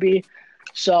should be.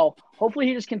 So hopefully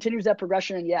he just continues that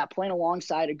progression. And playing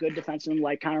alongside a good defenseman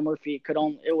like Connor Murphy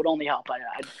it would only help,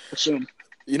 I'd assume.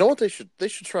 You know what they should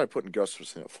try putting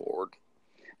Gustafson forward.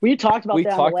 We talked about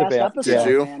that in the last episode. Did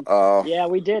you? Yeah,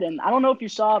 we did. And I don't know if you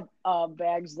saw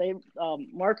Bags. They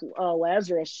Mark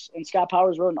Lazarus and Scott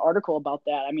Powers wrote an article about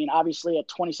that. I mean, obviously at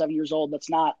 27 years old, that's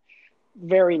not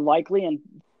very likely, and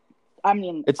I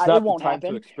mean, it won't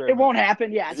happen. It won't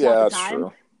happen. Yeah, it's not the time.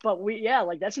 True.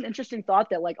 But that's an interesting thought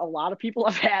that a lot of people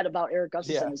have had about Eric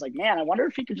Gustafson. Yeah. Is like, man, I wonder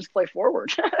if he could just play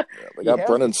forward. They got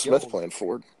Brendan Smith playing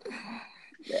forward.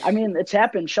 I mean, it's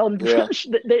happened.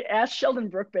 They asked Sheldon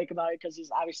Brookbank about it because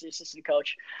he's obviously assistant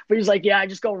coach, but he's like, I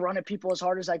just go run at people as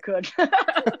hard as I could.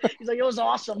 He's like, it was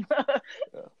awesome.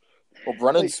 Well,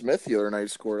 Brendan Smith the other night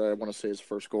scored, I want to say, his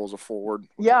first goal as a forward.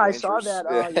 Yeah, I saw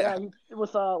that.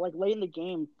 With late in the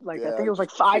game, I think it was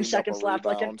 5 seconds left. It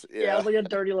was like a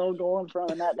dirty little goal in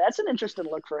front of that. That's an interesting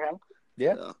look for him.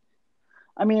 Yeah.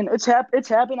 I mean, it's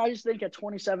happened. I just think at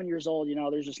 27 years old,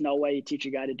 there's just no way you teach a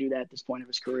guy to do that at this point of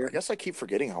his career. I guess I keep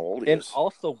forgetting how old he is. And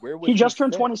also, where would he just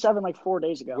turned 27 4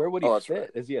 days ago? Where would he fit? Right.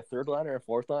 Is he a third liner, a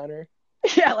fourth liner?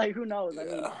 Yeah, who knows? I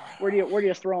mean, where do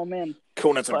you throw him in?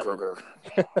 Kunitz and Kruger.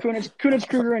 Kunitz,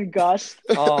 Kruger, and Gus.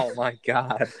 Oh my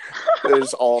God! It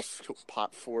is all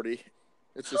pot 40.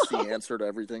 It's just the answer to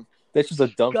everything. That's just a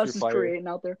dumpster Gus is fire. creating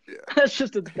out there. Yeah. That's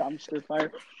just a dumpster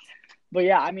fire. But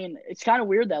I mean, it's kind of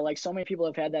weird that so many people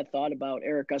have had that thought about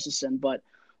Eric Gustafson, but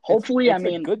hopefully, it's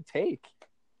a good take.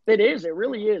 It is. It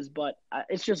really is. But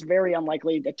it's just very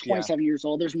unlikely at 27 years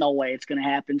old. There's no way it's going to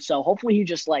happen. So hopefully he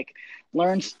just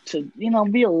learns to,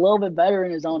 be a little bit better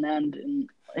in his own end, and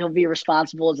he'll be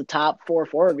responsible as a top 4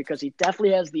 forward because he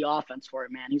definitely has the offense for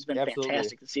it, man. He's been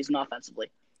fantastic this season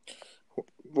offensively.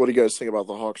 What do you guys think about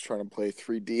the Hawks trying to play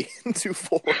 3D and 2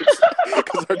 forwards?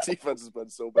 Because our defense has been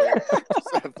so bad.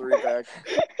 Just have 3 back.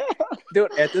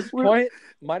 Dude, at this point,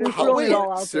 might as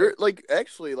well.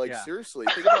 Seriously,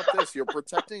 think about this. You're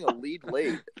protecting a lead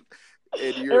late.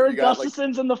 And Eric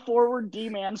Gustafson's in the forward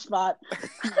D-man spot.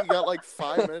 You got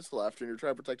 5 minutes left, and you're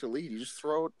trying to protect a lead. You just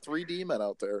throw 3 D-men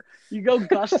out there. You go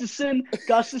Gustafson,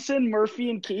 Murphy,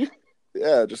 and Keith.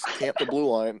 Yeah, just camp the blue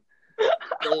line.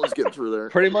 No one's getting through there.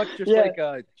 Pretty much just Yeah. like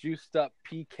a juiced up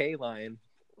PK line.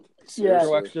 Yeah.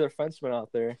 Throw extra defensemen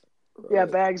out there. Yeah,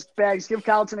 Bags. Give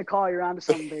Colleton a call. You're on to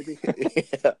something, baby.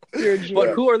 Yeah. You're a G. But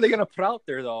who are they going to put out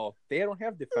there, though? They don't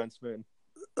have defensemen.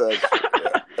 There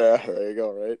you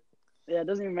go, right? Yeah, it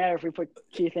doesn't even matter if we put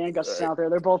Keith and Gustafson out there.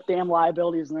 They're both damn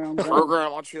liabilities in their own zone. Kruger, I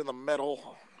want you in the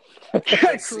middle.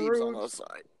 Seems on the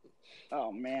side.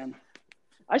 Oh man,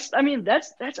 I mean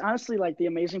that's honestly like the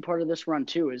amazing part of this run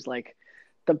too is like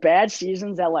the bad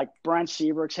seasons that like Brent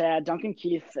Seabrook's had. Duncan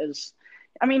Keith is,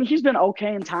 I mean he's been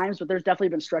okay in times, but there's definitely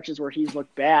been stretches where he's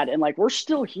looked bad, and like we're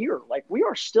still here, like we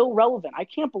are still relevant. I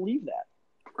can't believe that.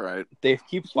 Right. They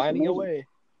keep finding a amazing. way.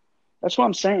 That's what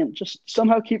I'm saying. Just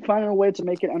somehow keep finding a way to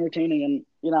make it entertaining, and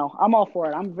you know I'm all for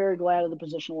it. I'm very glad of the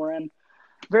position we're in.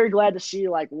 Very glad to see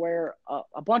like where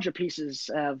a bunch of pieces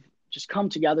have just come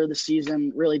together this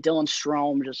season. Really, Dylan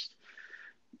Strome just,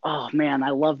 oh man,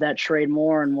 I love that trade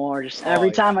more and more. Just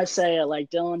every time I say it, like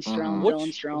Dylan Strome, Dylan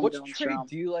Strome, Which Dylan trade Strome.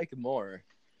 do you like more?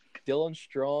 Dylan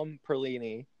Strome,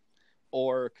 Perlini,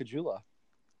 or Kajula?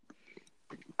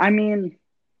 I mean,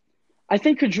 I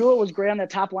think Kajula was great on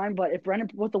that top line, but if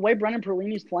with the way Brendan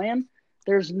Perlini's playing,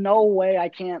 there's no way I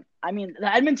can't. I mean,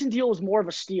 the Edmonton deal was more of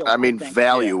a steal. I mean, think.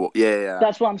 value. Yeah.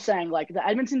 That's what I'm saying. Like the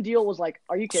Edmonton deal was like,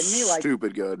 are you kidding me? Like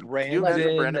stupid good. Can you Brandon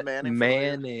imagine Brandon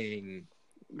Manning.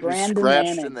 Brandon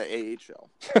scratched Manning. in the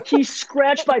AHL. He's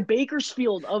scratched by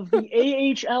Bakersfield of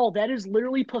the AHL. That is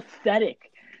literally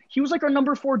pathetic. He was like our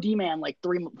number 4 D-man like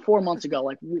 4 months ago.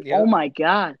 Like, Oh my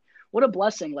God. What a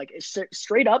blessing. Like,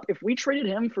 straight up, if we traded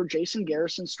him for Jason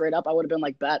Garrison straight up, I would have been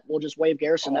like, bet, we'll just waive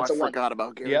Garrison. That's I a win. forgot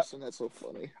about Garrison. That's so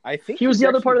funny. I think He was the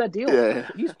other part of that deal. Yeah.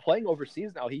 He's playing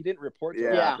overseas now. He didn't report to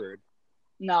Yeah. Rockford.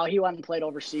 No, he went and played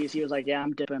overseas. He was like, yeah,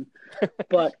 I'm dipping.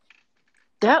 But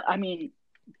that, I mean,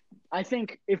 I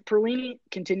think if Perlini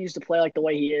continues to play like the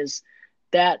way he is,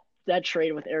 that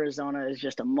trade with Arizona is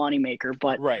just a moneymaker.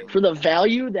 But Right. for the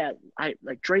value that I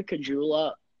like Drake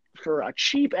Kajula for a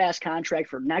cheap ass contract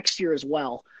for next year as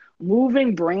well,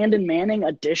 moving Brandon Manning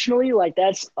additionally, like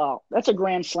that's a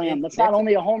grand slam. That's not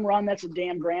only a home run, that's a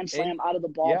damn grand slam out of the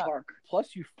ballpark.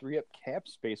 Plus, you free up cap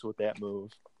space with that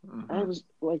move. I was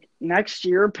like next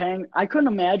year I couldn't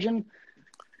imagine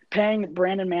paying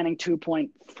Brandon Manning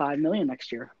 $2.5 million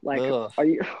next year. Like, Ugh. are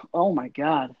you? Oh my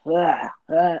God!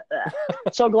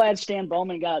 So glad Stan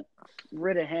Bowman got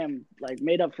rid of him. Like,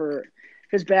 made up for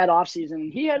his bad offseason.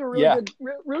 He had a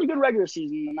really good regular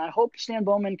season, and I hope Stan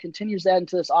Bowman continues that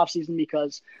into this offseason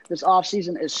because this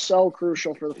offseason is so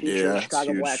crucial for the future of the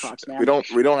Chicago Blackhawks. Man, we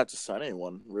don't have to sign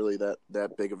anyone really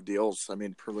that big of deals. I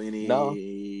mean, Perlini. No.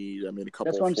 I mean, a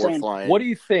couple That's what I'm fourth saying. line. What do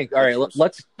you think? All right,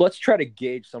 let's try to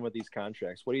gauge some of these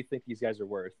contracts. What do you think these guys are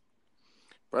worth?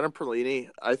 Brendan Perlini,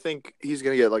 I think he's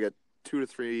going to get like a 2 to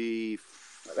 3.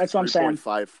 That's what I'm saying.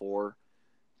 3.54.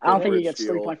 I don't think he gets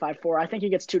 3.54. I think he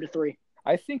gets 2 to 3.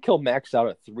 I think he'll max out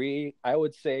at 3. I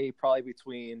would say probably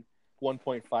between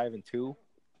 1.5 and 2.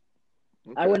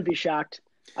 Okay. I wouldn't be shocked.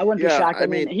 I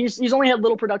mean, he's only had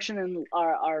little production in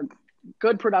our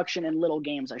good production in little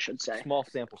games, I should say. Small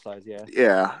sample size, yeah.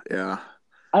 Yeah.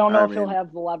 I don't know if he'll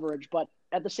have the leverage, but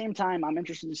at the same time, I'm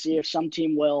interested to see if some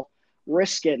team will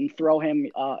risk it and throw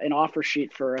him an offer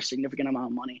sheet for a significant amount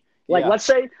of money. Like, let's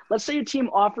say a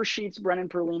team offer sheets Brendan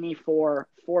Perlini for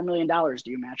 $4 million. Do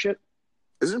you match it?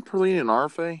 Isn't Perlini an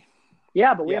RFA?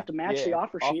 Yeah, but we have to match the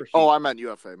offer sheet. Oh, I meant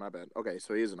UFA. My bad. Okay,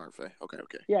 so he is an RFA. Okay.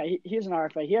 Yeah, he's an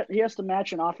RFA. He has to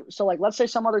match an offer. So, like, let's say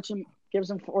some other team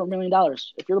gives him $4 million.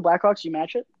 If you're the Blackhawks, you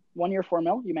match it. 1 year, $4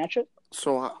 million, you match it.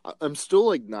 So I'm still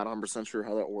like not 100% sure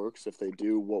how that works. If they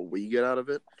do, what we get out of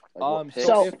it. Like,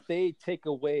 so if they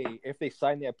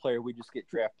sign that player, we just get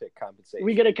draft pick compensation.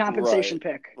 We get a compensation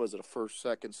pick. Was it a first,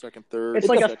 second, third? It's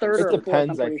like a third or a fourth.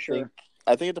 Depends, I'm pretty sure.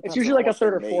 I think it depends. It's usually like a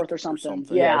third or fourth or something.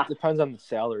 Yeah, it depends on the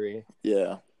salary.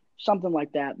 Yeah, something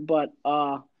like that. But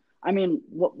I mean,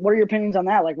 what are your opinions on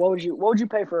that? Like, what would you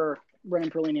pay for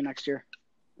Brendan Perlini next year?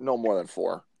 No more than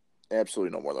 4.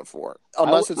 Absolutely no more than 4,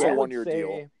 unless it's a 1 year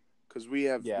deal. Because we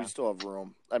still have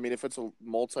room. I mean, if it's a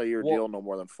multi-year deal, no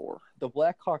more than 4. The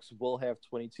Blackhawks will have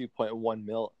 $22.1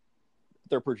 million.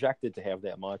 They're projected to have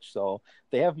that much, so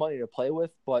they have money to play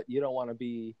with. But you don't want to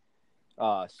be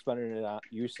spending it on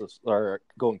useless or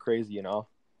going crazy, you know.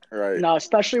 Right. No,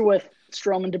 especially with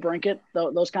Strome and DeBrincat,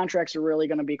 those contracts are really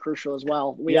going to be crucial as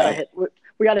well. We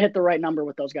gotta hit the right number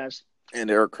with those guys. And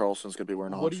Erik Karlsson's going to be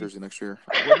wearing a Hawks jersey next year.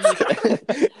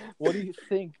 What do you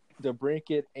think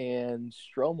DeBrincat and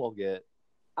Strome will get?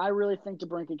 I really think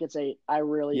DeBrincat gets 8. I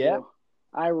really do.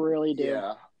 I really do.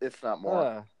 Yeah, if not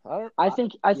more. I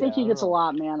think he gets a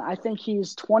lot, man. I think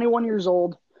he's 21 years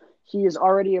old. He is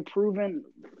already a proven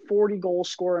 40-goal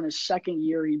scorer in his second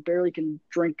year. He barely can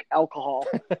drink alcohol.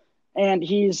 And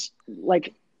he's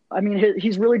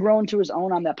he's really grown to his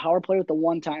own on that power play with the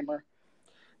one-timer.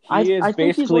 He is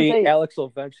basically Alex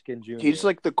Ovechkin Jr. He's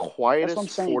like the quietest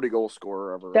 40-goal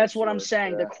scorer ever. That's what I'm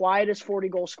saying. Yeah. The quietest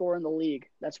 40-goal scorer in the league.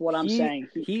 That's what I'm saying.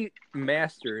 He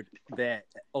mastered that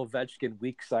Ovechkin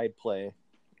weak side play.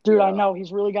 Dude, yeah. I know.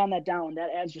 He's really gotten that down. That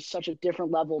adds just such a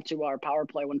different level to our power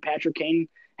play when Patrick Kane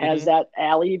has that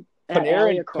alley across.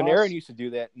 Panarin used to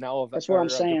do that. Now that's what I'm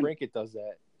saying. DeBrincat does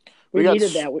that. We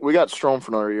needed that. We got Strome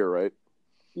for another year, right?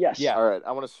 Yes. Yeah. All right.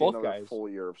 I want to see another guys. full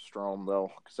year of Strome,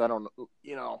 though, because I don't,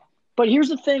 But here's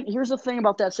the thing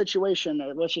about that situation,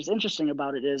 which is interesting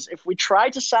about it, is if we try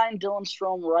to sign Dylan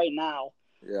Strome right now,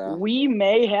 we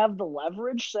may have the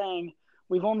leverage saying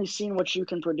we've only seen what you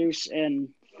can produce in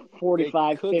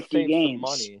 45, 50 games.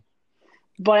 Money.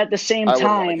 But at the same time, I wouldn't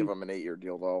want to give him an 8-year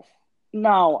deal, though.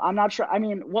 No, I'm not sure. I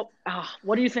mean, what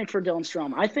do you think for Dylan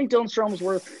Strome? I think Dylan Strome is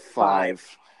worth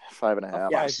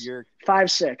 5.5. Yes.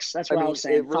 5, 6. That's what I was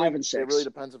saying. 5 and 6. It really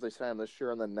depends if they sign him this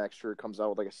year, and then next year it comes out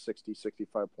with like a 60,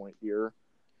 65-point year.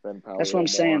 Then probably that's what I'm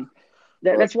saying.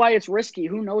 That's why it's risky.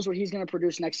 Who knows what he's going to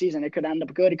produce next season? It could end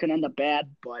up good. It could end up bad.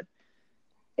 But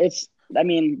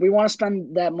we want to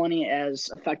spend that money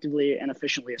as effectively and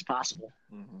efficiently as possible.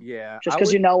 Mm-hmm. Yeah. Just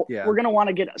because, we're going to want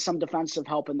to get some defensive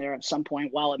help in there at some point.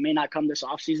 While it may not come this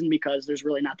offseason because there's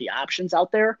really not the options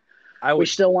out there, we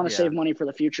still want to save money for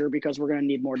the future because we're going to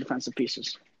need more defensive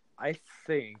pieces. I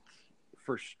think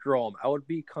for Strome, I would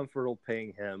be comfortable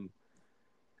paying him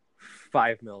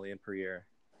 $5 million per year.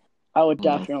 I would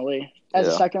definitely, as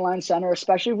a second line center,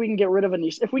 especially if we can get rid of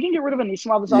Anisimov. If we can get rid of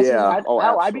Anisimov this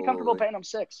offseason, I'd be comfortable paying him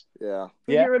 6. Yeah. If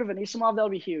we get rid of Anisimov, that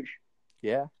would be huge.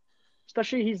 Yeah.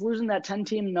 Especially he's losing that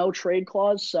 10-team no trade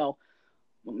clause, so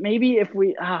maybe if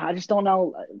we, I just don't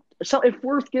know. So if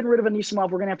we're getting rid of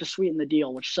Anisimov, we're gonna have to sweeten the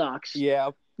deal, which sucks.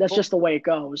 Yeah, that's just the way it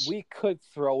goes. We could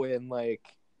throw in like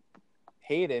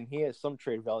Hayden. He has some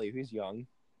trade value. He's young.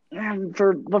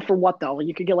 But for what though?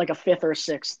 You could get like a 5th or a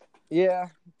 6th. Yeah,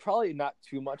 probably not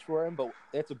too much for him, but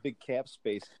that's a big cap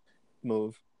space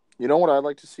move. You know what I'd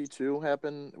like to see too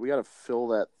happen? We got to fill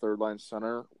that third line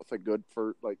center with a good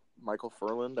for like Michael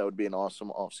Ferland. That would be an awesome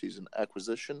offseason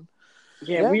acquisition.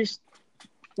 Yeah. we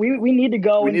need to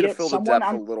go. We need to fill the depth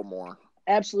a little more.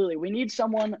 Absolutely, we need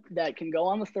someone that can go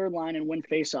on the third line and win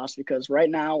faceoffs because right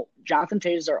now Jonathan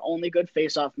Toews is our only good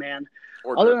faceoff man.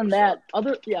 Other than that,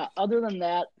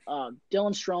 Dylan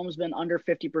Strome's been under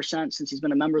 50% since he's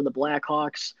been a member of the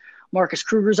Blackhawks. Marcus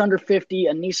Kruger's under 50,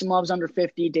 Anisimov's under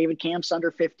 50, David Kamp's under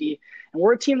 50, and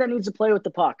we're a team that needs to play with the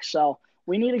puck. So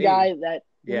we need a guy that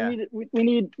we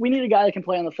need a guy that can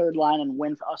play on the third line and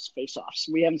win us faceoffs.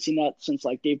 We haven't seen that since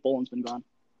like Dave Bolland's been gone.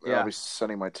 Yeah, I'll be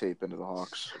sending my tape into the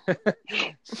Hawks.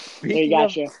 Speaking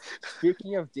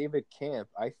of David Kamp,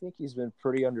 I think he's been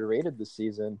pretty underrated this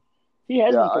season. He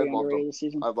has been pretty underrated this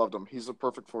season. I've loved him. He's a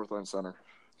perfect fourth line center.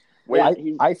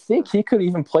 I think he could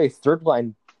even play third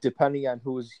line depending on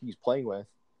who he's playing with.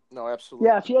 No, absolutely.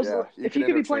 Yeah, if he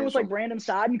could be playing with like Brandon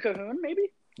Saad and Cahoon,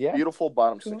 maybe. Yeah, beautiful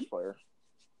bottom 6 player.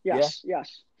 Yes,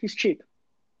 he's cheap.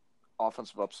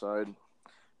 Offensive upside,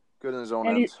 good in his own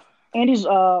ends.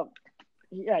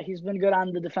 He's been good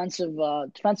on the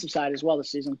defensive side as well this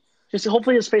season. Just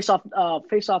hopefully his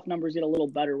face-off numbers get a little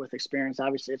better with experience.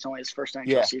 Obviously, it's only his first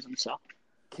NHL season, so.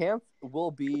 Camp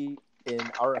will be in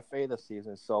RFA this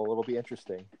season, so it'll be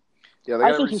interesting. Yeah,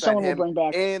 I think he's someone we'll bring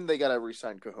back. And they got to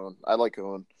re-sign Cahoon. I like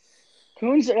Cahoon.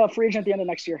 Cahoon's a free agent at the end of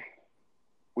next year.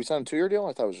 We signed a 2-year deal?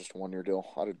 I thought it was just a 1-year deal.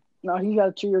 No, he got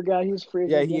a 2-year guy. He's free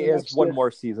agent. Yeah, he has one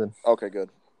more season. Okay, good.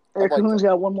 Cahoon's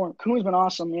got one more. Cahoon's been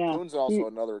awesome, yeah. Cahoon's also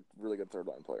another really good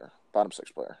third-line player, bottom 6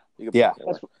 player.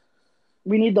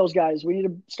 We need those guys. We need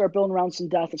to start building around some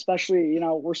depth, especially,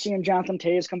 we're seeing Jonathan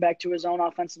Toews come back to his own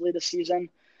offensively this season.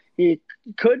 He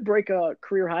could break a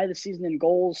career high this season in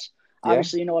goals. Yeah.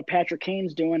 Obviously, you know what Patrick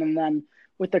Kane's doing, and then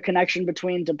with the connection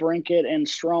between DeBrincat and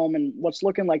Strome and what's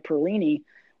looking like Perlini,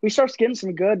 we start getting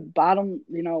some good bottom,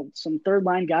 some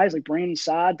third-line guys like Brandon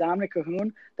Saad, Dominic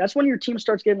Cahoon. That's when your team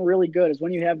starts getting really good, is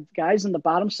when you have guys in the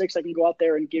bottom 6 that can go out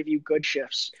there and give you good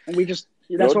shifts. And that's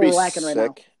what we're lacking right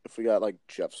now. If we got like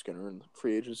Jeff Skinner in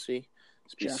free agency,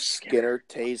 Skinner,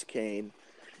 Toews, Kane.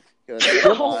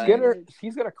 Skinner,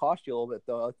 he's gonna cost you a little bit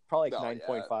though. Probably like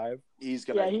 9.5. He's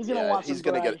gonna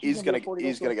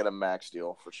get a max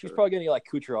deal for sure. He's probably gonna get like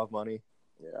Kucherov money.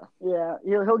 Yeah.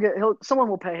 Someone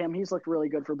will pay him. He's looked really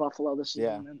good for Buffalo this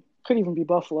season. And could even be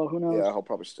Buffalo. Who knows? Yeah, he'll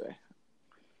probably stay.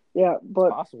 Yeah,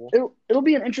 but it'll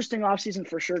be an interesting offseason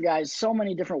for sure, guys. So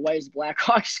many different ways the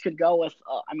Blackhawks could go with.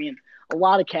 A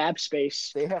lot of cap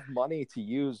space. They have money to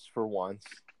use for once.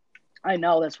 I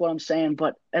know that's what I'm saying,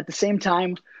 but at the same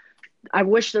time, I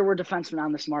wish there were defensemen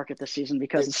on this market this season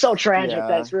because it's so tragic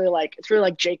that it's really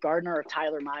like Jake Gardner or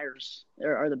Tyler Myers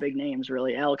are the big names,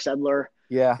 really. Alex Edler,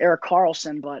 Erik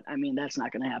Karlsson, but I mean that's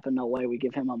not going to happen. No way we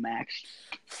give him a max.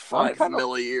 $5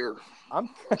 million a year.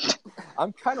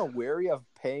 I'm kind of wary of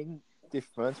paying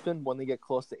defensemen when they get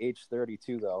close to age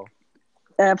 32, though.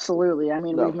 Absolutely. I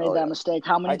mean, we've made that mistake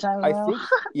how many times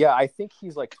now? I think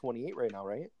he's like 28 right now,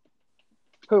 right?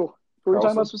 Who are you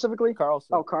talking about specifically? Karlsson.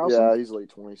 Oh, Karlsson. Yeah, he's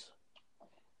late 20s.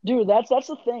 Dude, that's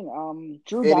the thing.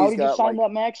 Drew Doughty just signed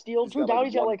that max deal. Drew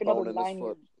Doughty's got like another 9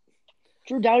 years.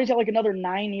 Drew Doughty's got like another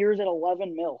 9 years at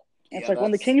 $11 million. It's like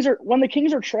when the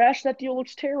Kings are trash, that deal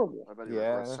looks terrible. I bet he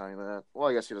regrets signing that. Well,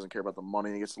 I guess he doesn't care about the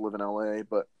money. He gets to live in LA,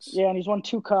 but and he's won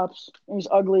 2 cups. And he's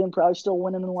ugly and probably still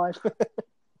winning in life. He's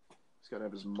got to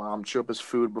have his mom chew up his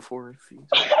food before he feeds.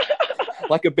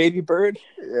 Like a baby bird.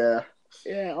 Yeah.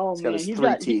 Yeah. Oh he's man, got his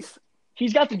 3 teeth.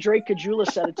 He's got the Drake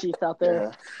Caggiula set of teeth out there.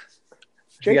 Yeah.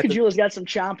 Drake Caggiula's got some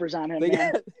chompers on him,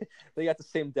 man. They got the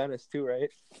same dentist too,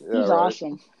 right? Yeah, he's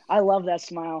awesome. I love that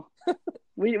smile.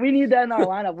 We need that in our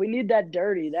lineup. We need that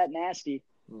dirty, that nasty,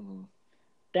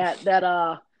 that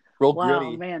real wow,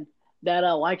 gritty, man.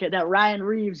 That Ryan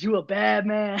Reeves, you a bad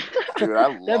man. Dude,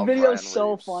 I love that video is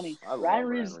so Reeves. funny. Ryan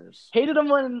Reeves hated him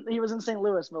when he was in St.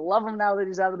 Louis, but love him now that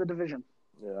he's out of the division.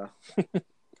 Yeah,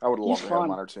 I would love to have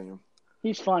him on our team.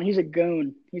 He's fun. He's a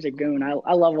goon.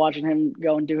 I love watching him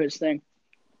go and do his thing.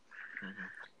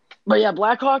 But yeah,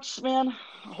 Blackhawks, man,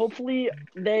 hopefully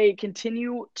they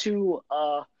continue to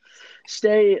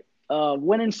stay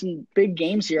winning some big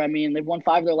games here. I mean, they've won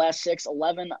 5 of their last 6,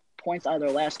 11 points out of their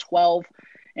last 12.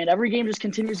 And every game just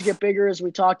continues to get bigger, as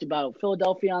we talked about.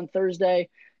 Philadelphia on Thursday,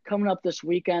 coming up this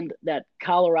weekend, that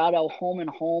Colorado home and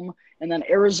home, and then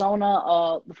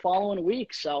Arizona the following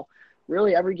week. So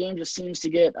really every game just seems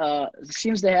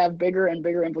to have bigger and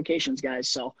bigger implications, guys.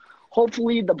 So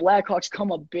hopefully the Blackhawks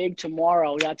come up big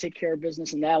tomorrow. We got to take care of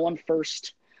business in that one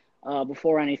first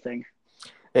before anything.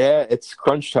 Yeah, it's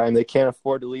crunch time. They can't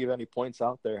afford to leave any points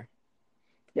out there.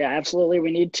 Yeah, absolutely.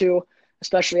 We need to,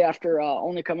 especially after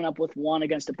only coming up with 1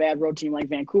 against a bad road team like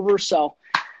Vancouver. So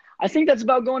I think that's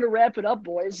about going to wrap it up,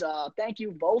 boys. Thank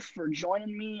you both for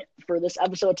joining me for this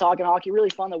episode of Talking Hockey. Really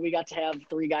fun that we got to have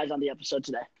 3 guys on the episode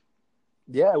today.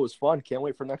 Yeah, it was fun. Can't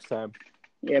wait for next time.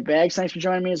 Yeah, Bags, thanks for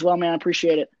joining me as well, man. I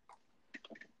appreciate it.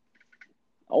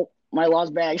 Oh, my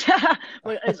lost Bags.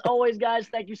 But as always, guys,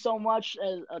 thank you so much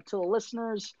to the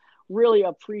listeners. Really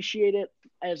appreciate it.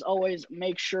 As always,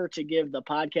 make sure to give the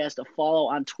podcast a follow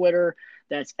on Twitter.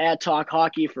 That's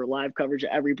 @TalkHockey for live coverage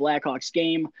of every Blackhawks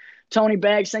game. Tony,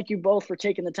 Bags, thank you both for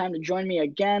taking the time to join me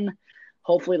again.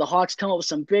 Hopefully the Hawks come up with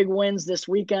some big wins this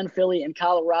weekend, Philly and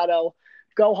Colorado.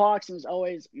 Go Hawks, and as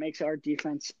always, makes our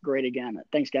defense great again.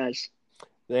 Thanks, guys.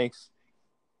 Thanks.